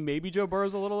just saying maybe Joe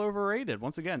Burrow's a little overrated.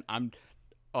 Once again,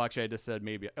 actually I just said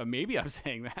maybe. Maybe I'm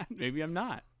saying that. Maybe I'm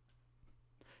not.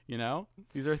 You know,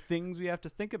 these are things we have to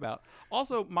think about.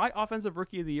 Also, my offensive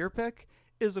rookie of the year pick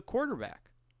is a quarterback.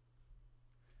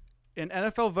 And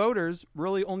NFL voters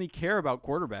really only care about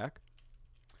quarterback.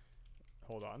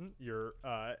 Hold on, you're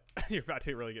about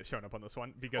to really get shown up on this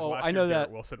one because I last know year that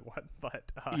Garrett Wilson won, but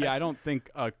yeah, I don't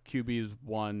think QB's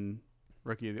won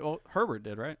rookie of the. Oh, Herbert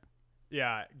did, right?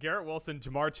 Yeah, Garrett Wilson,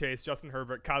 Jamar Chase, Justin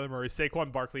Herbert, Kyler Murray,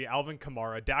 Saquon Barkley, Alvin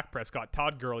Kamara, Dak Prescott,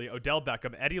 Todd Gurley, Odell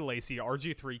Beckham, Eddie Lacy,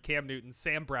 RG3, Cam Newton,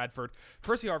 Sam Bradford,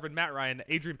 Percy Harvin, Matt Ryan,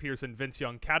 Adrian Peterson, Vince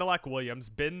Young, Cadillac Williams,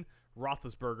 Ben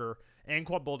Roethlisberger,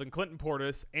 Anquan Bolden, Clinton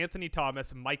Portis, Anthony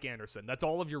Thomas, Mike Anderson. That's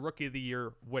all of your Rookie of the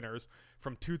Year winners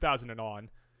from 2000 and on,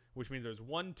 which means there's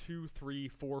 1, 2, 3,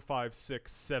 4, 5,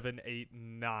 6, 7, 8,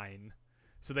 9.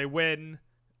 So they win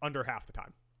under half the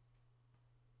time.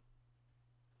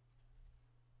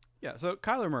 Yeah, so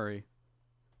Kyler Murray,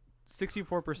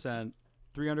 64%,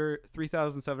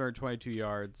 3,722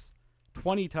 yards,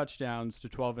 20 touchdowns to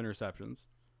 12 interceptions.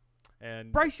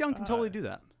 And Bryce Young can totally do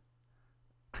that.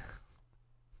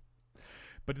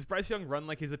 But does Bryce Young run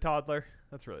like he's a toddler?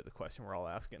 That's really the question we're all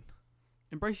asking.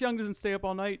 And Bryce Young doesn't stay up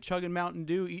all night chugging Mountain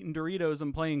Dew, eating Doritos,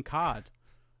 and playing COD.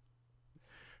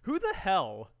 Who the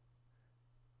hell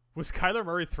was Kyler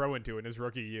Murray throwing to in his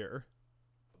rookie year?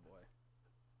 Oh boy.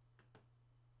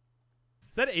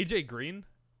 Is that AJ Green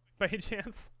by any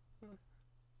chance?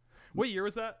 What year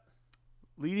was that?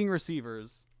 Leading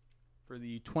receivers for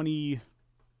the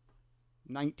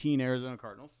 2019 Arizona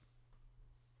Cardinals.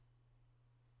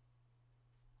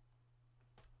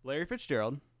 Larry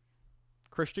Fitzgerald,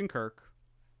 Christian Kirk,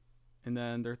 and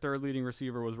then their third leading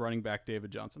receiver was running back David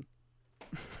Johnson.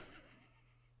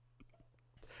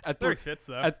 At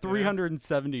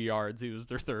 370 yards, he was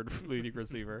their third leading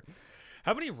receiver.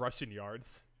 How many rushing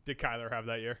yards did Kyler have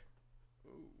that year?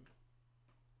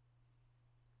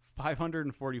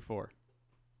 544.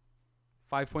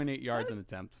 5.8 yards an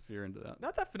attempt, if you're into that.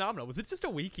 Not that phenomenal. Was it just a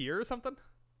weak year or something?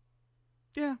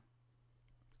 Yeah.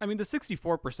 I mean, the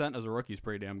 64% as a rookie is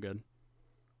pretty damn good.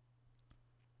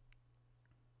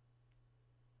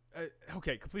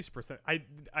 Okay, completion percent.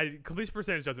 Completion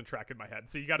percentage doesn't track in my head,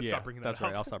 so you got to stop bringing that up. That's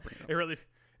right. I'll stop bringing it up.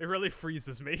 It really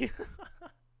freezes me.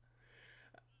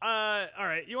 All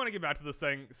right, you want to get back to this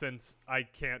thing since I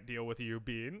can't deal with you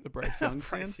being the Bryce Young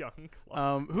Bryce Young.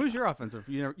 Who's your offensive?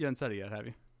 You haven't said it yet, have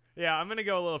you? Yeah, I'm gonna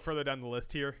go a little further down the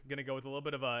list here. I'm gonna go with a little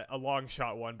bit of a long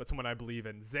shot one, but someone I believe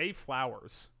in. Zay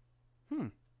Flowers.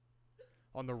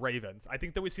 On the Ravens. I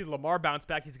think that we see Lamar bounce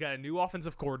back. He's got a new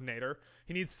offensive coordinator.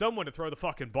 He needs someone to throw the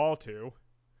fucking ball to.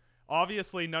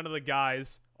 Obviously, none of the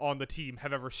guys on the team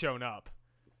have ever shown up.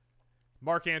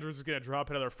 Mark Andrews is going to drop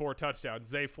another 4 touchdowns.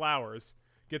 Zay Flowers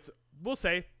gets, we'll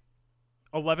say,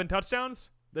 11 touchdowns.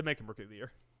 They make him Rookie of the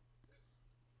Year.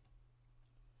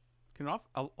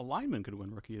 A lineman could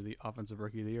win offensive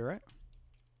rookie of the year, right?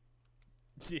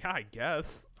 Yeah, I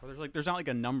guess. Or there's not like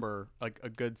a number, like a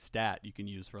good stat you can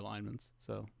use for linemen,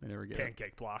 so they never get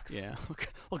Pancake blocks. Yeah,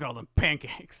 look at all them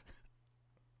pancakes.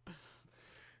 All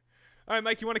right,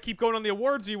 Mike, you want to keep going on the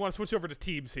awards, or you want to switch over to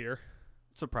teams here?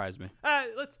 Surprise me.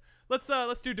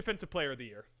 Let's do defensive player of the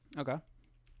year. Okay.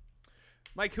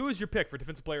 Mike, who is your pick for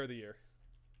defensive player of the year?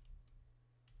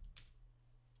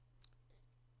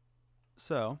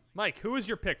 So, Mike, who is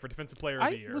your pick for defensive player of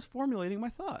the year? I was formulating my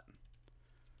thought.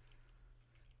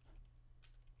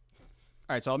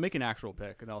 All right, so I'll make an actual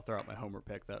pick, and I'll throw out my homer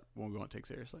pick that we won't take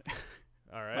seriously.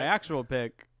 All right. My actual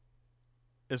pick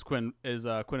is Quinn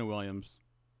Williams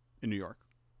in New York.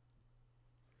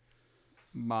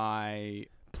 My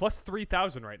plus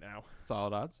 3,000 right now.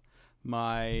 Solid odds.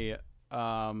 My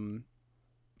homer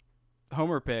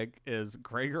pick is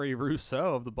Gregory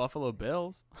Rousseau of the Buffalo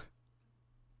Bills.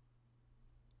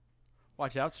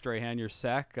 Watch out, Strahan. Your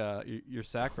sack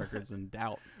record's in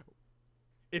doubt.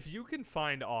 If you can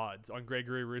find odds on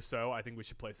Gregory Rousseau, I think we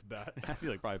should place a bet. It has to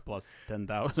be like probably plus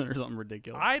 10,000 or something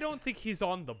ridiculous. I don't think he's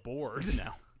on the board.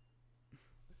 No.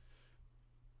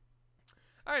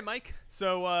 All right, Mike.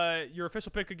 So your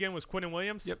official pick again was Quinn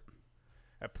Williams? Yep.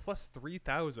 At plus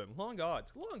 3,000. Long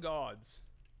odds. Long odds.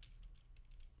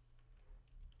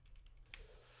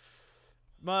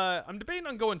 I'm debating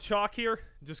on going chalk here.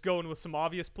 Just going with some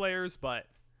obvious players, but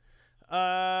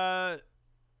it'd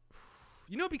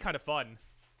be kind of fun.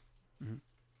 Mm-hmm.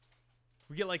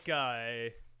 We get like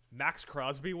Max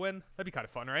Crosby win. That'd be kind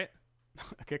of fun, right?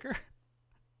 A kicker?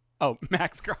 Oh,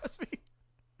 Max Crosby.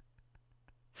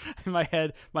 my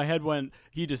head went.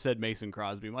 He just said Mason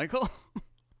Crosby, Michael.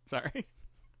 Sorry.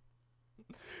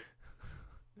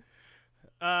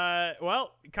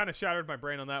 Well, it kind of shattered my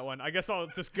brain on that one. I guess I'll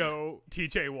just go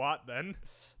T.J. Watt then.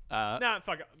 Nah,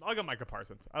 fuck it. I'll go Micah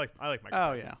Parsons. I like Micah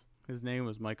Parsons. Oh yeah, his name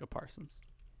was Micah Parsons.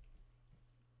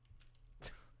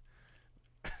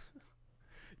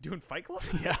 Doing Fight Club?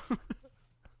 Yeah.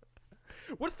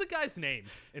 What's the guy's name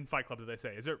in Fight Club, did they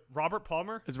say? Is it Robert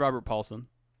Palmer? It's Robert Paulson.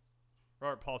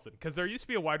 Robert Paulson. Because there used to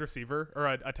be a wide receiver, or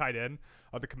a tight end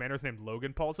of the Commanders named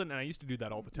Logan Paulson, and I used to do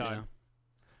that all the time.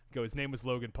 Yeah. His name was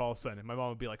Logan Paulson, and my mom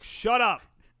would be like, shut up!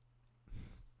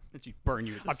 And she'd burn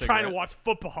you with I'm cigarette. trying to watch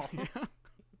football. Yeah.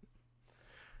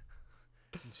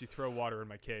 And she'd throw water in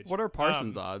my cage. What are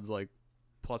Parsons' odds? Like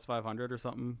plus 500 or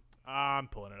something? I'm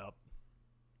pulling it up.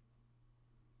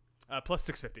 Plus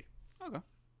 650. Okay.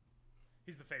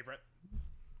 He's the favorite.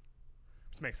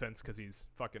 This makes sense because he's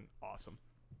fucking awesome.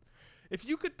 If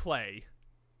you could play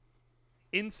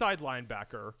inside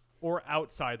linebacker or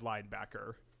outside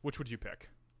linebacker, which would you pick?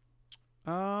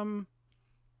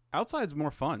 Outside's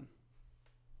more fun.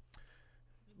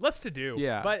 Less to do.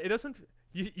 Yeah. But it doesn't.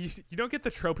 You don't get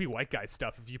the tropey white guy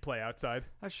stuff if you play outside.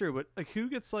 That's true, but like who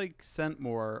gets like sent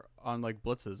more on like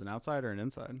blitzes, an outside or an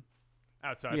inside?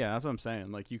 Outside. Yeah, that's what I'm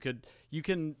saying. Like you can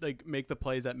like make the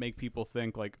plays that make people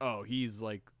think like, oh, he's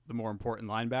like the more important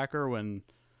linebacker when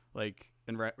like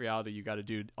in reality you got a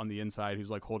dude on the inside who's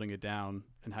like holding it down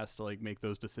and has to like make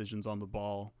those decisions on the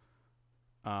ball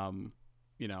more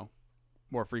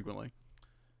frequently.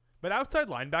 But outside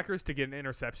linebackers to get an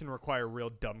interception require real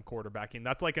dumb quarterbacking.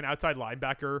 That's like an outside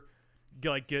linebacker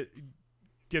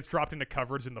gets dropped into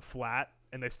coverage in the flat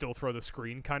and they still throw the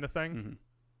screen kind of thing. Mm-hmm.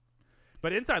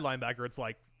 But inside linebacker, it's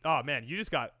like, oh man, you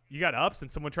got ups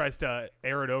and someone tries to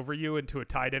air it over you into a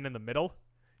tight end in the middle.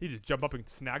 You just jump up and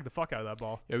snag the fuck out of that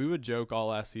ball. Yeah, we would joke all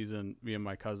last season, me and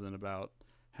my cousin, about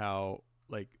how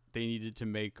like they needed to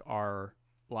make our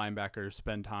linebackers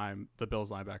spend time, the Bills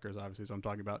linebackers obviously, so I'm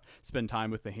talking about, spend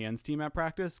time with the hands team at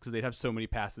practice because they'd have so many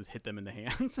passes hit them in the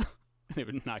hands and they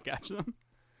would not catch them.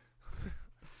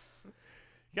 You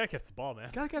gotta catch the ball, man.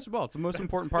 Gotta catch the ball. It's the most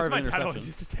important part of an interception. That's my dad always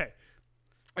used to say.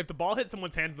 If the ball hit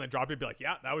someone's hands and they dropped it, it'd be like,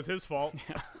 yeah, that was his fault.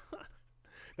 Yeah.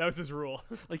 That was his rule.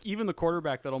 Like even the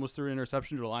quarterback that almost threw an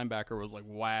interception to a linebacker was like,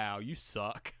 wow, you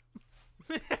suck.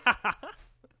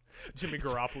 Jimmy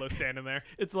Garoppolo standing there.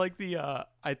 It's like the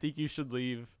I think you should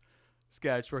leave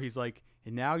sketch where he's like,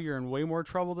 and now you're in way more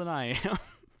trouble than I am.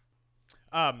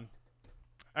 All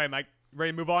right, Mike,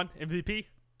 ready to move on? MVP?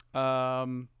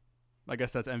 I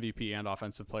guess that's MVP and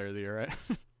Offensive Player of the Year, right?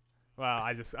 Well,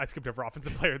 I skipped over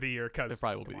Offensive Player of the Year because it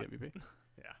probably will be the MVP.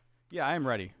 Yeah. Yeah, I am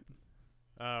ready.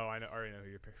 Oh, I already know who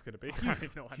your pick's going to be. I don't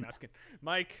even know why I'm asking.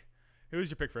 Mike,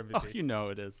 who's your pick for MVP? Oh, you know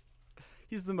it is.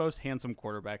 He's the most handsome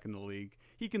quarterback in the league.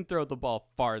 He can throw the ball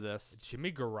farthest.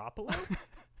 Jimmy Garoppolo?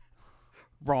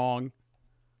 Wrong.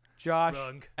 Josh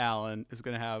Wrong. Allen is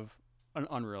going to have an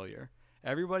unreal year.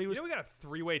 Everybody was... we got a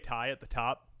three-way tie at the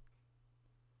top.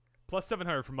 Plus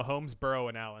 700 from Mahomes, Burrow,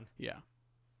 and Allen. Yeah.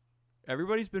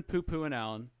 everybody's been poo-pooing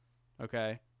Allen,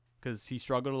 okay, because he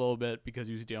struggled a little bit because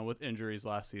he was dealing with injuries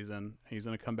last season. He's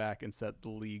going to come back and set the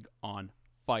league on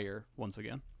fire once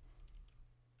again.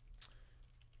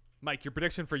 Mike, your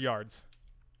prediction for yards?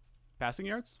 Passing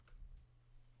yards?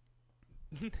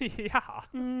 Yeah.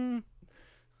 I'll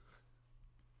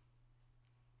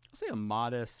say a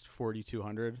modest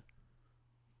 4,200.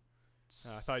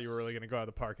 I thought you were really going to go out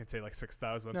of the park and say like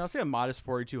 6,000. No, I'll say a modest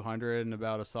 4,200 and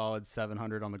about a solid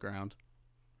 700 on the ground.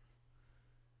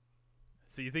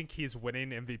 So you think he's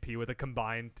winning MVP with a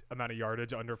combined amount of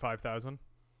yardage under 5,000?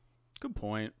 Good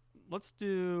point. Let's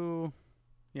do...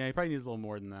 Yeah, he probably needs a little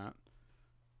more than that.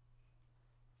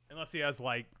 Unless he has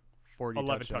like 40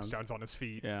 11 touchdowns on his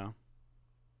feet. Yeah.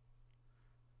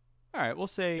 All right, we'll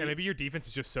say... Yeah, maybe your defense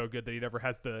is just so good that he never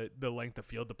has the length of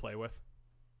field to play with.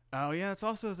 Oh, yeah, it's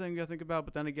also a thing to think about.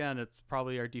 But then again, it's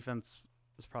probably our defense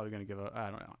is probably going to give a... I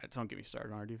don't know. Don't get me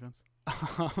started on our defense.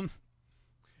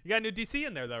 You got a new DC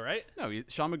in there, though, right? No,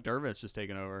 Sean McDermott's just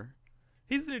taken over.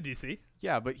 He's the new DC.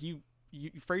 Yeah, but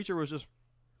Frazier was just...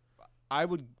 I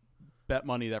would bet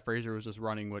money that Frazier was just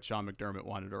running what Sean McDermott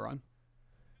wanted to run.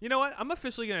 You know what? I'm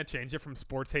officially going to change it from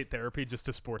sports hate therapy just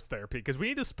to sports therapy because we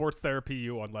need to sports therapy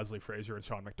you on Leslie Frazier and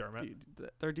Sean McDermott.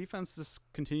 Dude, their defense just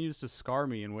continues to scar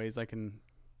me in ways I can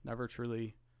never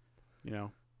truly,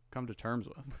 come to terms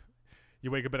with. You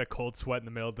wake up in a cold sweat in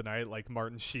the middle of the night like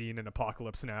Martin Sheen in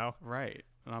Apocalypse Now. Right.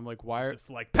 And I'm like, why are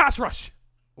just like pass rush?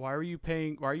 Why were you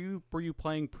playing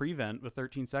prevent with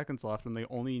 13 seconds left when they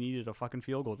only needed a fucking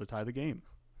field goal to tie the game?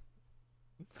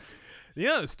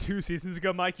 Yeah, it was 2 seasons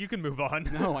ago, Mike. You can move on.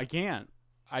 No, I can't.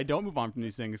 I don't move on from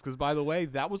these things because, by the way,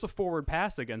 that was a forward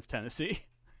pass against Tennessee.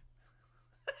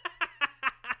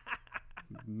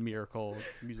 Miracle,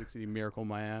 Music City Miracle,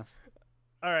 my ass.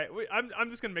 All right, I'm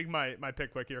just gonna make my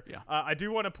pick quick here. Yeah. I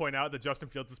do want to point out that Justin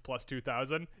Fields is plus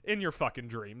 2,000 in your fucking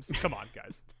dreams. Come on,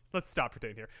 guys. Let's stop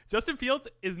pretending here. Justin Fields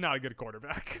is not a good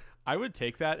quarterback. I would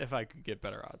take that if I could get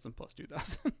better odds than plus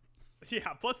 2,000.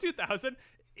 Yeah, plus 2,000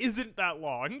 isn't that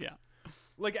long. Yeah.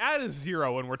 Like, add a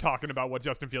 0 when we're talking about what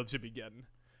Justin Fields should be getting.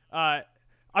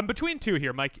 I'm between two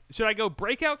here, Mike. Should I go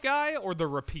breakout guy or the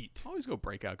repeat? Always go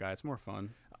breakout guy. It's more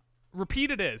fun.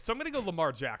 Repeat it is. So I'm going to go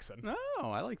Lamar Jackson.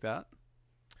 Oh, I like that.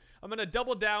 I'm going to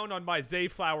double down on my Zay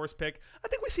Flowers pick. I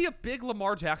think we see a big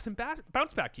Lamar Jackson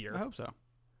bounce back here. I hope so.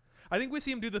 I think we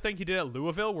see him do the thing he did at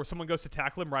Louisville where someone goes to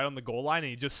tackle him right on the goal line and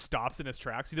he just stops in his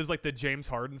tracks. He does like the James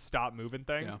Harden stop moving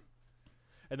thing. Yeah.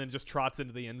 And then just trots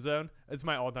into the end zone. It's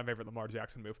my all-time favorite Lamar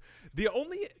Jackson move. The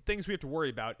only things we have to worry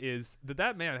about is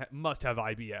that man must have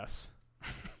IBS.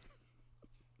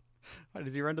 Why,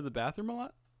 does he run to the bathroom a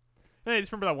lot? Hey,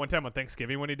 just remember that one time on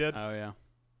Thanksgiving when he did? Oh, yeah.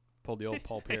 Pulled the old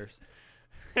Paul Pierce.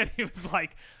 And he was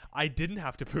like, I didn't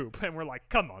have to poop. And we're like,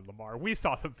 come on, Lamar. We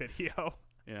saw the video.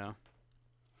 Yeah.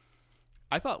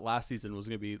 I thought last season was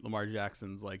going to be Lamar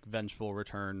Jackson's like vengeful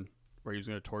return where he was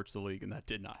going to torch the league, and that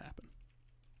did not happen.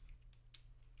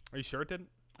 Are you sure it didn't?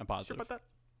 I'm positive. Sure about that?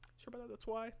 Sure about that? That's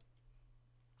why.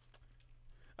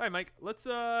 All right, Mike. Let's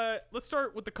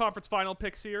start with the conference final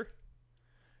picks here.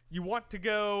 You want to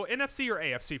go NFC or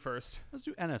AFC first? Let's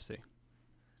do NFC.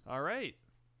 All right.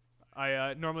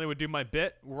 I normally would do my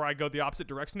bit where I go the opposite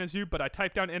direction as you, but I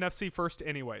typed down NFC first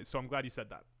anyway, so I'm glad you said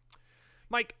that.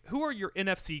 Mike, who are your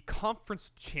NFC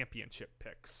conference championship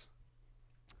picks?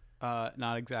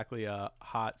 Not exactly a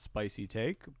hot, spicy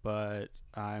take, but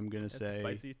I'm going to say a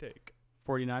spicy take.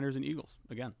 49ers and Eagles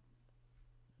again.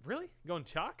 Really? Going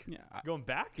chalk? Yeah. Going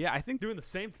back? Yeah, I think doing the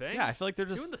same thing? Yeah, I feel like they're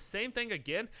just doing the same thing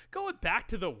again? Going back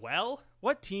to the well?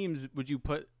 What teams would you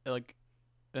put like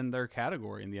in their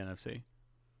category in the NFC?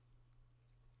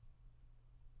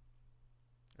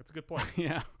 That's a good point.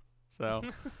 Yeah. So,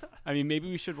 I mean, maybe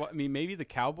we should. Maybe the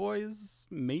Cowboys.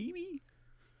 Maybe.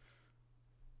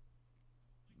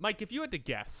 Mike, if you had to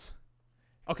guess.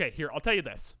 Okay, here, I'll tell you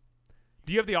this.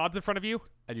 Do you have the odds in front of you?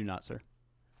 I do not, sir.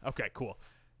 Okay, cool.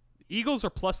 Eagles are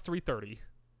plus 330.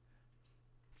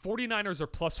 49ers are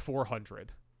plus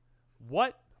 400.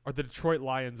 What are the Detroit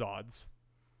Lions odds?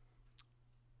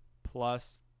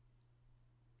 Plus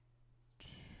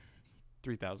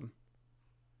 3,000.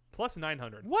 Plus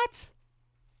 900. What?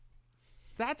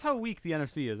 That's how weak the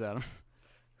NFC is, Adam.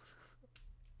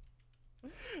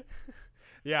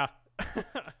 Yeah.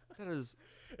 That is.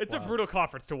 It's wild. a brutal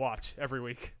conference to watch every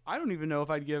week. I don't even know if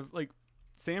I'd give like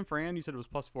San Fran. You said it was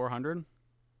plus 400.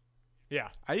 Yeah.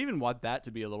 I even want that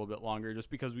to be a little bit longer, just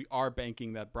because we are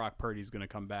banking that Brock Purdy's going to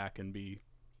come back and be.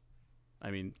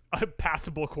 I mean, a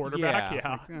passable quarterback.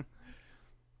 Yeah. Like,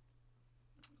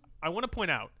 I want to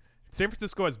point out, San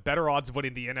Francisco has better odds of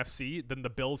winning the NFC than the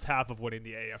Bills have of winning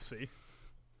the AFC.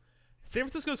 San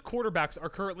Francisco's quarterbacks are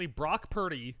currently Brock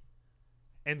Purdy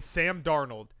and Sam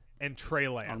Darnold and Trey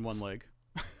Lance. On one leg.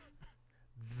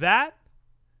 That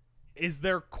is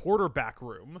their quarterback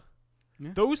room.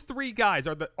 Yeah. Those three guys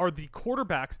are the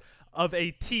quarterbacks of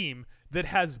a team that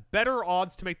has better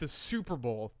odds to make the Super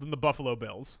Bowl than the Buffalo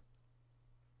Bills.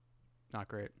 Not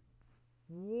great.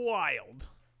 Wild.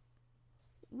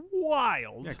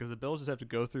 Yeah, because the Bills just have to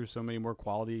go through so many more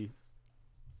quality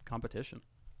competition.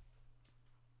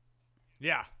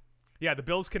 Yeah. Yeah, the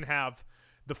Bills can have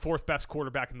the fourth best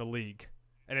quarterback in the league,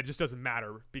 and it just doesn't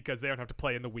matter because they don't have to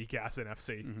play in the weak-ass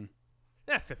NFC. Mm-hmm.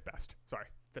 Fifth best. Sorry,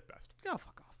 fifth best. Go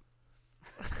fuck off.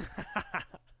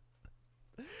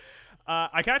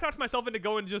 I kind of talked myself into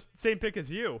going just same pick as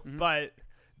you, Mm-hmm. but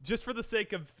just for the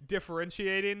sake of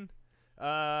differentiating,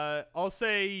 I'll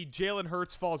say Jalen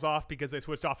Hurts falls off because they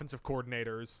switched offensive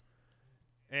coordinators,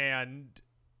 and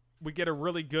we get a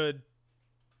really good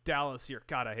Dallas here.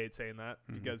 God, I hate saying that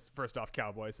because first off,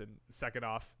 Cowboys, and second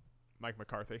off, Mike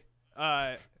McCarthy.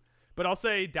 But I'll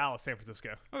say Dallas, San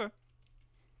Francisco. Okay.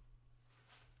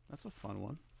 That's a fun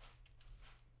one.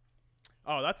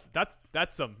 Oh,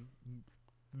 that's some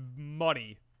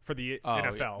money for the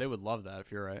NFL. Yeah, they would love that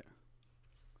if you're right.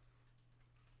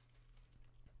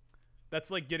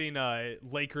 That's like getting a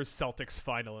Lakers Celtics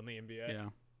final in the NBA. Yeah.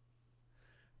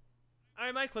 All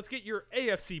right, Mike, let's get your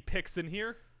AFC picks in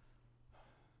here.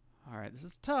 All right, this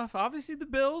is tough. Obviously, the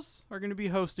Bills are going to be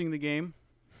hosting the game.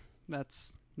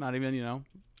 That's not even,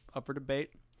 up for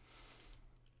debate.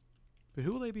 But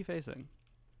who will they be facing?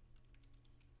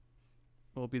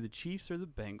 Will it be the Chiefs or the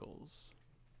Bengals?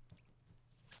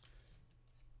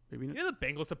 Maybe You know the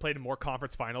Bengals have played in more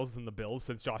conference finals than the Bills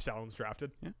since Josh Allen's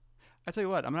drafted? Yeah. I tell you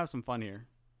what, I'm going to have some fun here.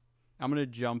 I'm going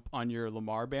to jump on your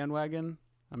Lamar bandwagon.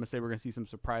 I'm going to say we're going to see some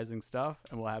surprising stuff,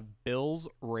 and we'll have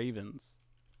Bills-Ravens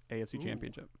AFC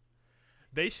Championship.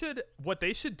 What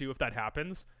they should do if that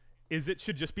happens is it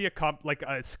should just be a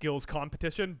skills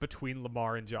competition between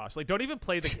Lamar and Josh. Like, don't even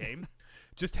play the game.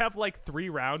 Just have like 3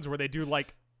 rounds where they do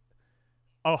like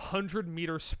a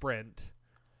 100-meter sprint.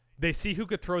 They see who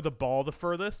could throw the ball the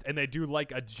furthest, and they do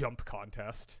like a jump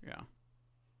contest. Yeah.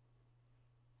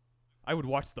 I would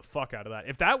watch the fuck out of that.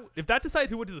 If that decided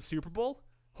who went to the Super Bowl,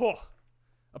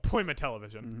 appointment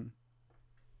television.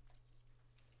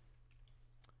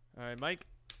 All right, Mike.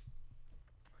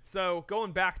 So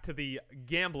going back to the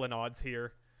gambling odds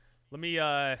here, let me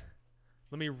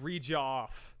read you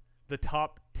off the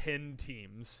top 10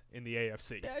 teams in the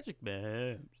AFC. Magic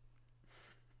Babs.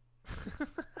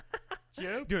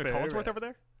 Doing a Collinsworth over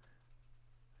there?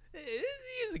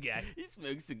 He's a guy. He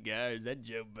smokes cigars. That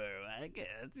Joe Burrow, I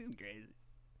guess. He's crazy.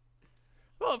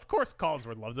 Well, of course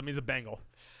Collinsworth loves him. He's a Bengal.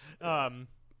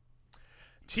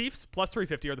 Chiefs plus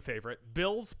 350 are the favorite.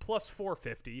 Bills plus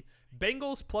 450.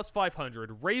 Bengals plus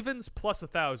 500. Ravens plus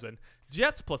 1,000.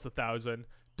 Jets plus 1,000.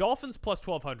 Dolphins plus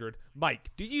 1,200.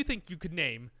 Mike, do you think you could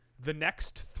name the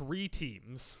next 3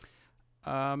 teams?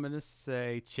 I'm going to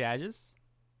say Chargers.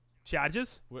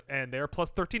 Chargers, and they're plus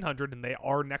 1,300, and they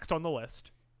are next on the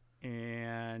list.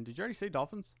 And did you already say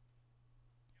Dolphins?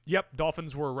 Yep,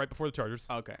 Dolphins were right before the Chargers.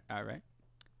 Okay, all right.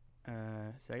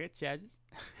 So I get Chargers.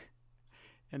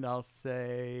 And I'll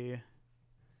say...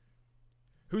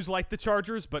 Who's like the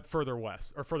Chargers, but further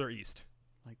west, or further east?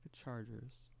 Like the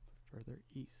Chargers, further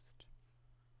east.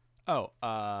 Oh,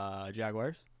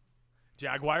 Jaguars.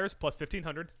 Jaguars plus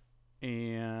 1,500.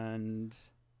 And...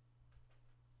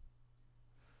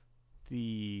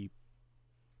 the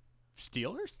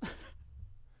Steelers?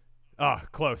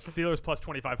 Close. Steelers plus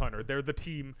 2,500. They're the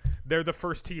team. They're the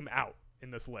first team out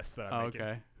in this list that I'm making.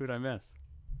 Okay. Who'd I miss?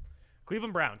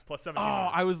 Cleveland Browns plus 1,700. Oh,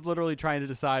 I was literally trying to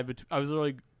decide. I was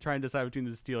literally trying to decide between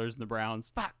the Steelers and the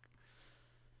Browns. Fuck.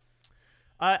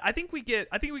 I think we get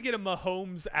a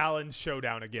Mahomes Allen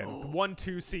showdown again.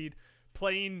 1-2 seed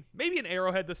playing maybe an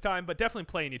Arrowhead this time, but definitely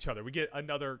playing each other. We get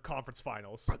another conference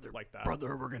finals like that.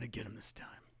 Brother, we're gonna get him this time.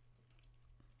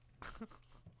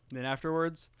 Then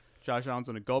afterwards, Josh Allen's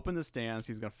going to go up in the stands.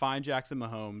 He's going to find Jackson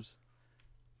Mahomes.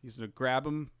 He's going to grab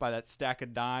him by that stack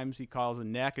of dimes he calls a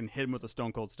neck and hit him with a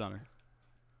Stone Cold Stunner.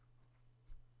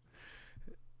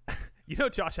 You know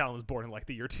Josh Allen was born in like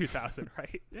the year 2000,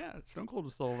 right? Yeah, Stone Cold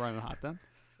was still running hot then.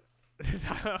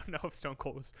 I don't know if Stone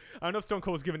Cold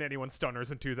was giving anyone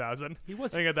stunners in 2000. He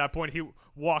was. I think at that point he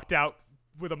walked out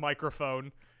with a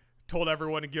microphone, told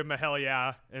everyone to give him a hell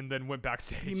yeah, and then went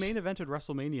backstage. He main evented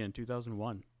WrestleMania in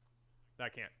 2001.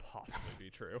 That can't possibly be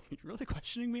true. You really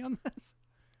questioning me on this?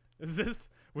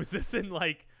 Was this in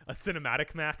like a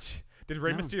cinematic match? Did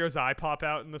Rey Mysterio's eye pop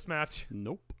out in this match?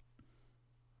 Nope.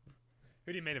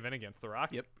 Who did he main event against? The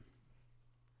Rock? Yep.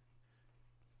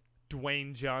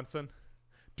 Dwayne Johnson.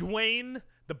 Dwayne,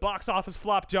 the box office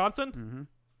flop Johnson? Mm-hmm.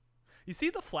 You see,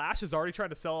 The Flash is already trying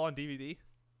to sell on DVD,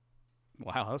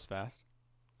 Wow, that was fast.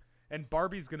 and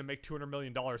Barbie's going to make $200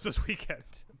 million this weekend.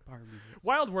 Barbie.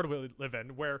 Wild world we live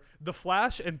in, where The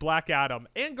Flash and Black Adam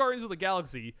and Guardians of the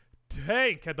Galaxy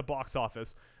tank at the box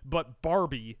office, but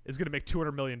Barbie is going to make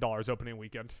 $200 million opening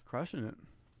weekend. Crushing it.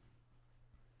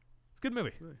 It's a good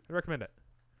movie. I recommend it.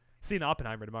 Seeing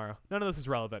Oppenheimer tomorrow. None of this is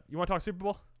relevant. You want to talk Super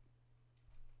Bowl?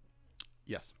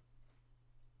 Yes.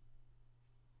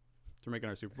 So we're making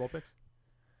our Super Bowl picks?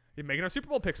 You're making our Super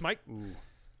Bowl picks, Mike. Ooh.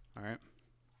 All right.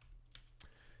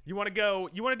 You want to go?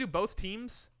 You want to do both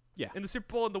teams? Yeah. In the Super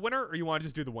Bowl and the winner, or you want to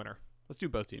just do the winner? Let's do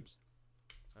both teams.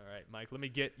 All right, Mike. Let me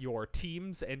get your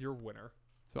teams and your winner.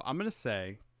 So I'm going to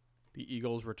say the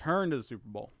Eagles return to the Super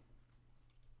Bowl.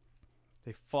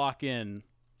 They flock in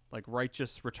like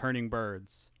righteous returning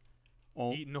birds.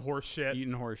 Eating horse shit.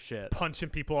 Eating horse shit. Punching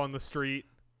people on the street.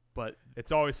 But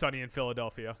It's always sunny in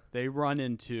Philadelphia. they run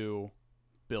into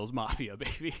Bills Mafia,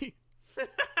 baby.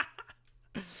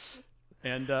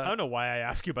 And I don't know why I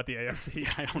ask you about the AFC.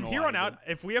 I don't From know here why on out,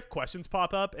 either. if we have questions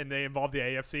pop up and they involve the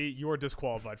AFC, you are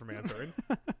disqualified from answering.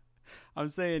 I'm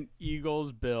saying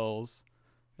Eagles, Bills.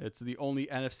 It's the only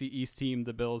NFC East team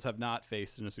the Bills have not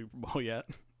faced in a Super Bowl yet.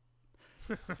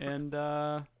 And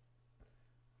I'll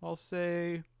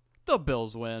say the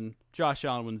Bills win. Josh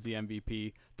Allen wins the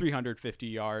MVP. 350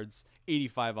 yards,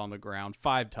 85 on the ground,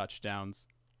 5 touchdowns.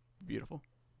 Beautiful.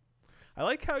 I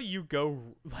like how you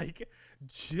go like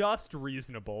just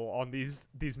reasonable on these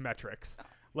metrics.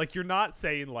 Like you're not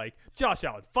saying like Josh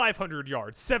Allen 500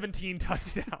 yards, 17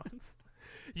 touchdowns.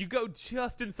 You go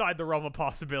just inside the realm of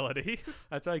possibility.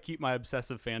 That's how I keep my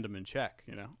obsessive fandom in check,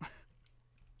 you know.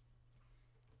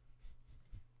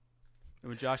 And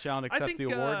when Josh Allen accepts think, the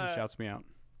award, he shouts me out.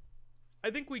 I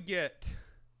think we get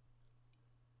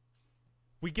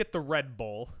the Red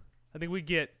Bull. I think we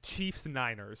get Chiefs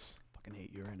Niners. Fucking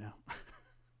hate you right now.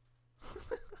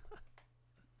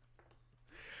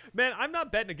 Man, I'm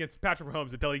not betting against Patrick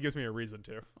Mahomes until he gives me a reason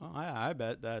to. Well, I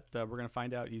bet that we're going to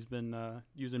find out he's been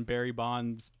using Barry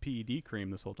Bonds PED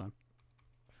cream this whole time.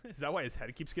 Is that why his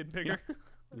head keeps getting bigger?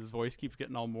 His voice keeps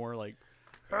getting all more like,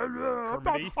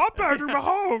 Kermity. I'm Patrick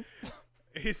Mahomes.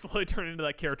 He's slowly turning into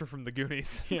that character from the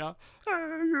Goonies. Yeah. Hey,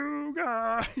 you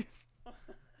guys.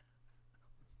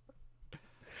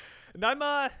 And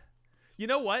I'm, you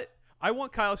know what? I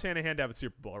want Kyle Shanahan to have a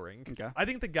Super Bowl ring. Okay. I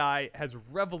think the guy has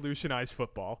revolutionized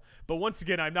football. But once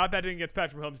again, I'm not betting against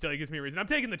Patrick Mahomes until he gives me a reason. I'm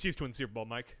taking the Chiefs to win the Super Bowl,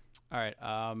 Mike. All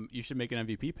right. You should make an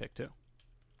MVP pick, too.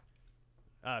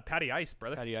 Patty Ice,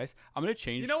 brother. Patty Ice. I'm going to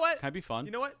change. You know what? Can I be fun?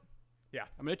 You know what? Yeah.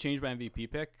 I'm going to change my MVP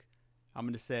pick. I'm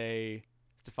going to say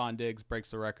Stephon Diggs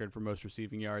breaks the record for most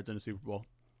receiving yards in a Super Bowl,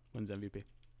 wins MVP.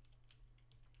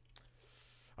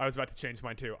 I was about to change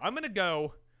mine, too. I'm going to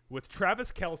go with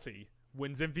Travis Kelce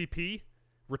wins MVP,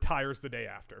 retires the day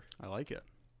after. I like it.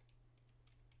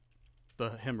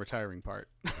 Him retiring part.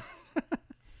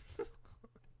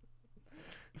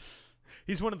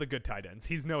 He's one of the good tight ends.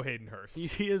 He's no Hayden Hurst.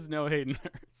 He is no Hayden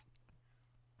Hurst.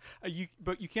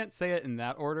 But you can't say it in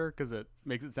that order because it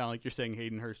makes it sound like you're saying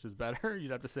Hayden Hurst is better.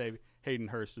 You'd have to say Hayden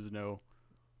Hurst is no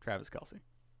Travis Kelce.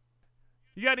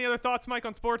 You got any other thoughts, Mike,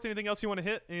 on sports? Anything else you want to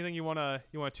hit? Anything you want to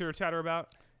chitter chatter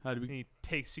about? How do we Any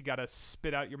takes you got to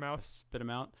spit out your mouth? spit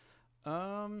them out?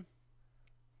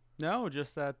 No,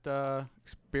 just that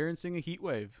experiencing a heat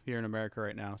wave here in America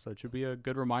right now. So it should be a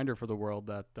good reminder for the world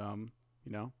that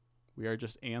we are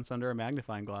just ants under a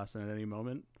magnifying glass, and at any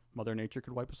moment, Mother Nature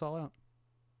could wipe us all out.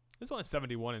 It's only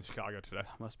 71 in Chicago today.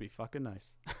 Must be fucking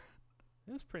nice.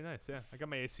 It was pretty nice, yeah. I got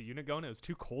my AC unit going. It was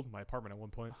too cold in my apartment at one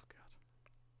point.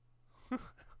 Oh god.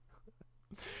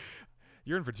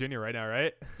 You're in Virginia right now,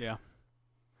 right? Yeah.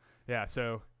 Yeah,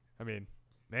 so, I mean,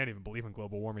 they don't even believe in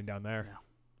global warming down there. Yeah.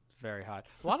 It's very hot.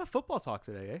 A lot of football talk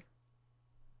today, eh?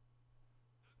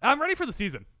 I'm ready for the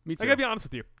season. Me too. I gotta be honest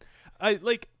with you.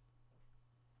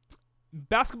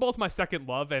 Basketball's my second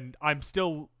love, and I'm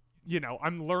still,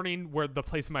 I'm learning where the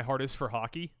place in my heart is for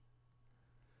hockey.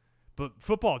 But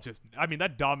football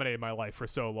that dominated my life for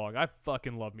so long. I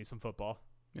fucking love me some football.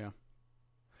 Yeah.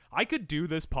 I could do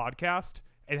this podcast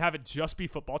and have it just be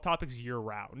football topics year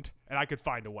round, and I could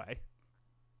find a way.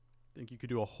 I think you could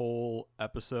do a whole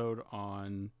episode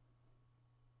on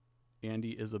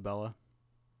Andy Isabella.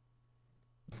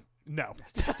 No.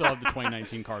 Still have the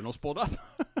 2019 Cardinals pulled up.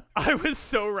 I was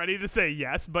so ready to say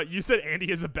yes, but you said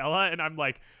Andy Isabella, and I'm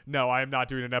like, no, I am not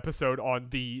doing an episode on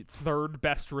the third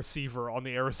best receiver on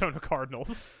the Arizona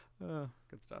Cardinals.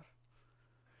 Good stuff.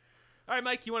 All right,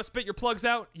 Mike, you want to spit your plugs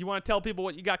out? You want to tell people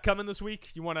what you got coming this week?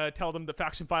 You want to tell them the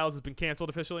Faction Files has been canceled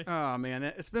officially? Oh, man.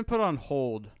 It's been put on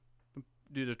hold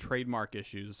due to trademark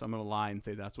issues. I'm going to lie and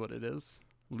say that's what it is.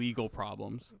 legal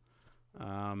problems.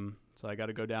 So I got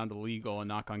to go down to legal and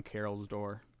knock on Carol's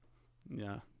door.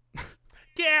 Yeah.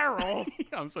 Carol!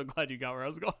 I'm so glad you got where I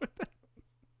was going with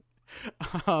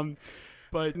that.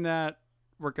 But in that,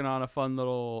 working on a fun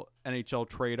little NHL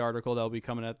trade article that'll be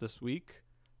coming out this week.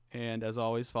 And as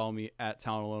always, follow me at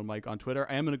Talent Alone Mike on Twitter.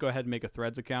 I am going to go ahead and make a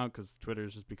Threads account because Twitter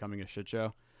is just becoming a shit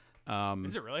show.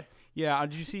 Is it really? Yeah.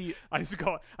 Did you see? I just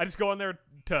go on there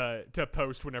to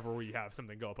post whenever we have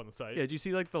something go up on the site. Yeah. Did you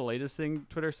see like the latest thing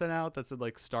Twitter sent out that said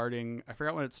like starting? I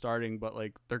forgot when it's starting, but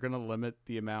like they're gonna limit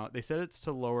the amount. They said it's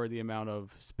to lower the amount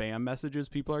of spam messages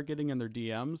people are getting in their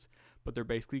DMs, but they're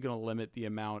basically gonna limit the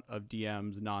amount of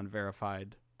DMs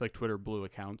non-verified, like Twitter Blue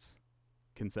accounts,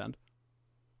 can send.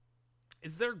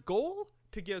 Is their goal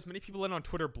to get as many people in on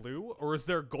Twitter Blue, or is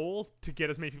their goal to get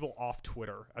as many people off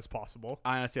Twitter as possible?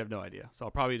 I honestly have no idea. So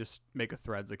I'll probably just make a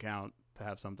Threads account to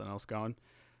have something else going.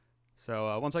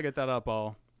 So once I get that up,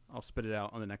 I'll spit it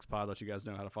out on the next pod, let you guys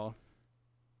know how to follow.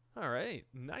 All right.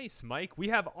 Nice, Mike. We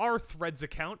have our Threads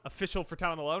account, official for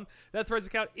Talent Alone. That Threads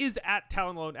account is at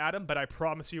Talent Alone Adam, but I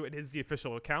promise you it is the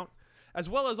official account. As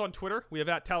well as on Twitter, we have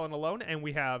at Talent Alone, and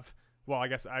we have... Well, I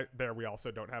guess we also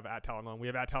don't have at Talent Alone. We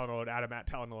have at Talent Alone Adam, at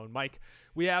Talent Alone Mike.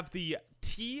 We have the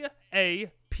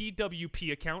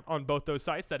TAPWP account on both those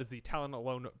sites. That is the Talent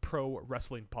Alone Pro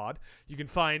Wrestling Pod. You can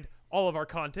find all of our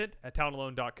content at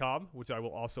talentalone.com, which I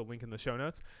will also link in the show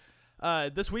notes.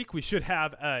 This week, we should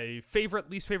have a favorite,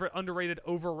 least favorite, underrated,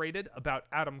 overrated about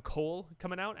Adam Cole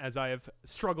coming out, as I have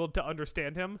struggled to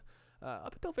understand him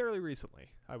up until very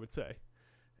recently, I would say.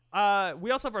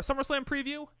 We also have our SummerSlam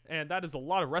preview, and that is a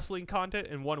lot of wrestling content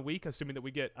in 1 week, assuming that we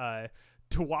get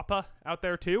Tuwapa out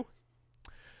there too.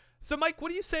 So, Mike, what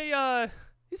do you say?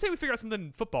 You say we figure out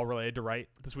something football related to write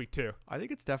this week too? I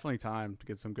think it's definitely time to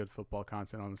get some good football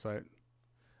content on the site.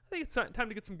 I think it's time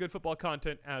to get some good football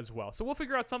content as well. So we'll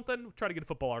figure out something. Try to get a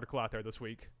football article out there this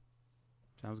week.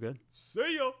 Sounds good.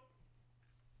 See ya.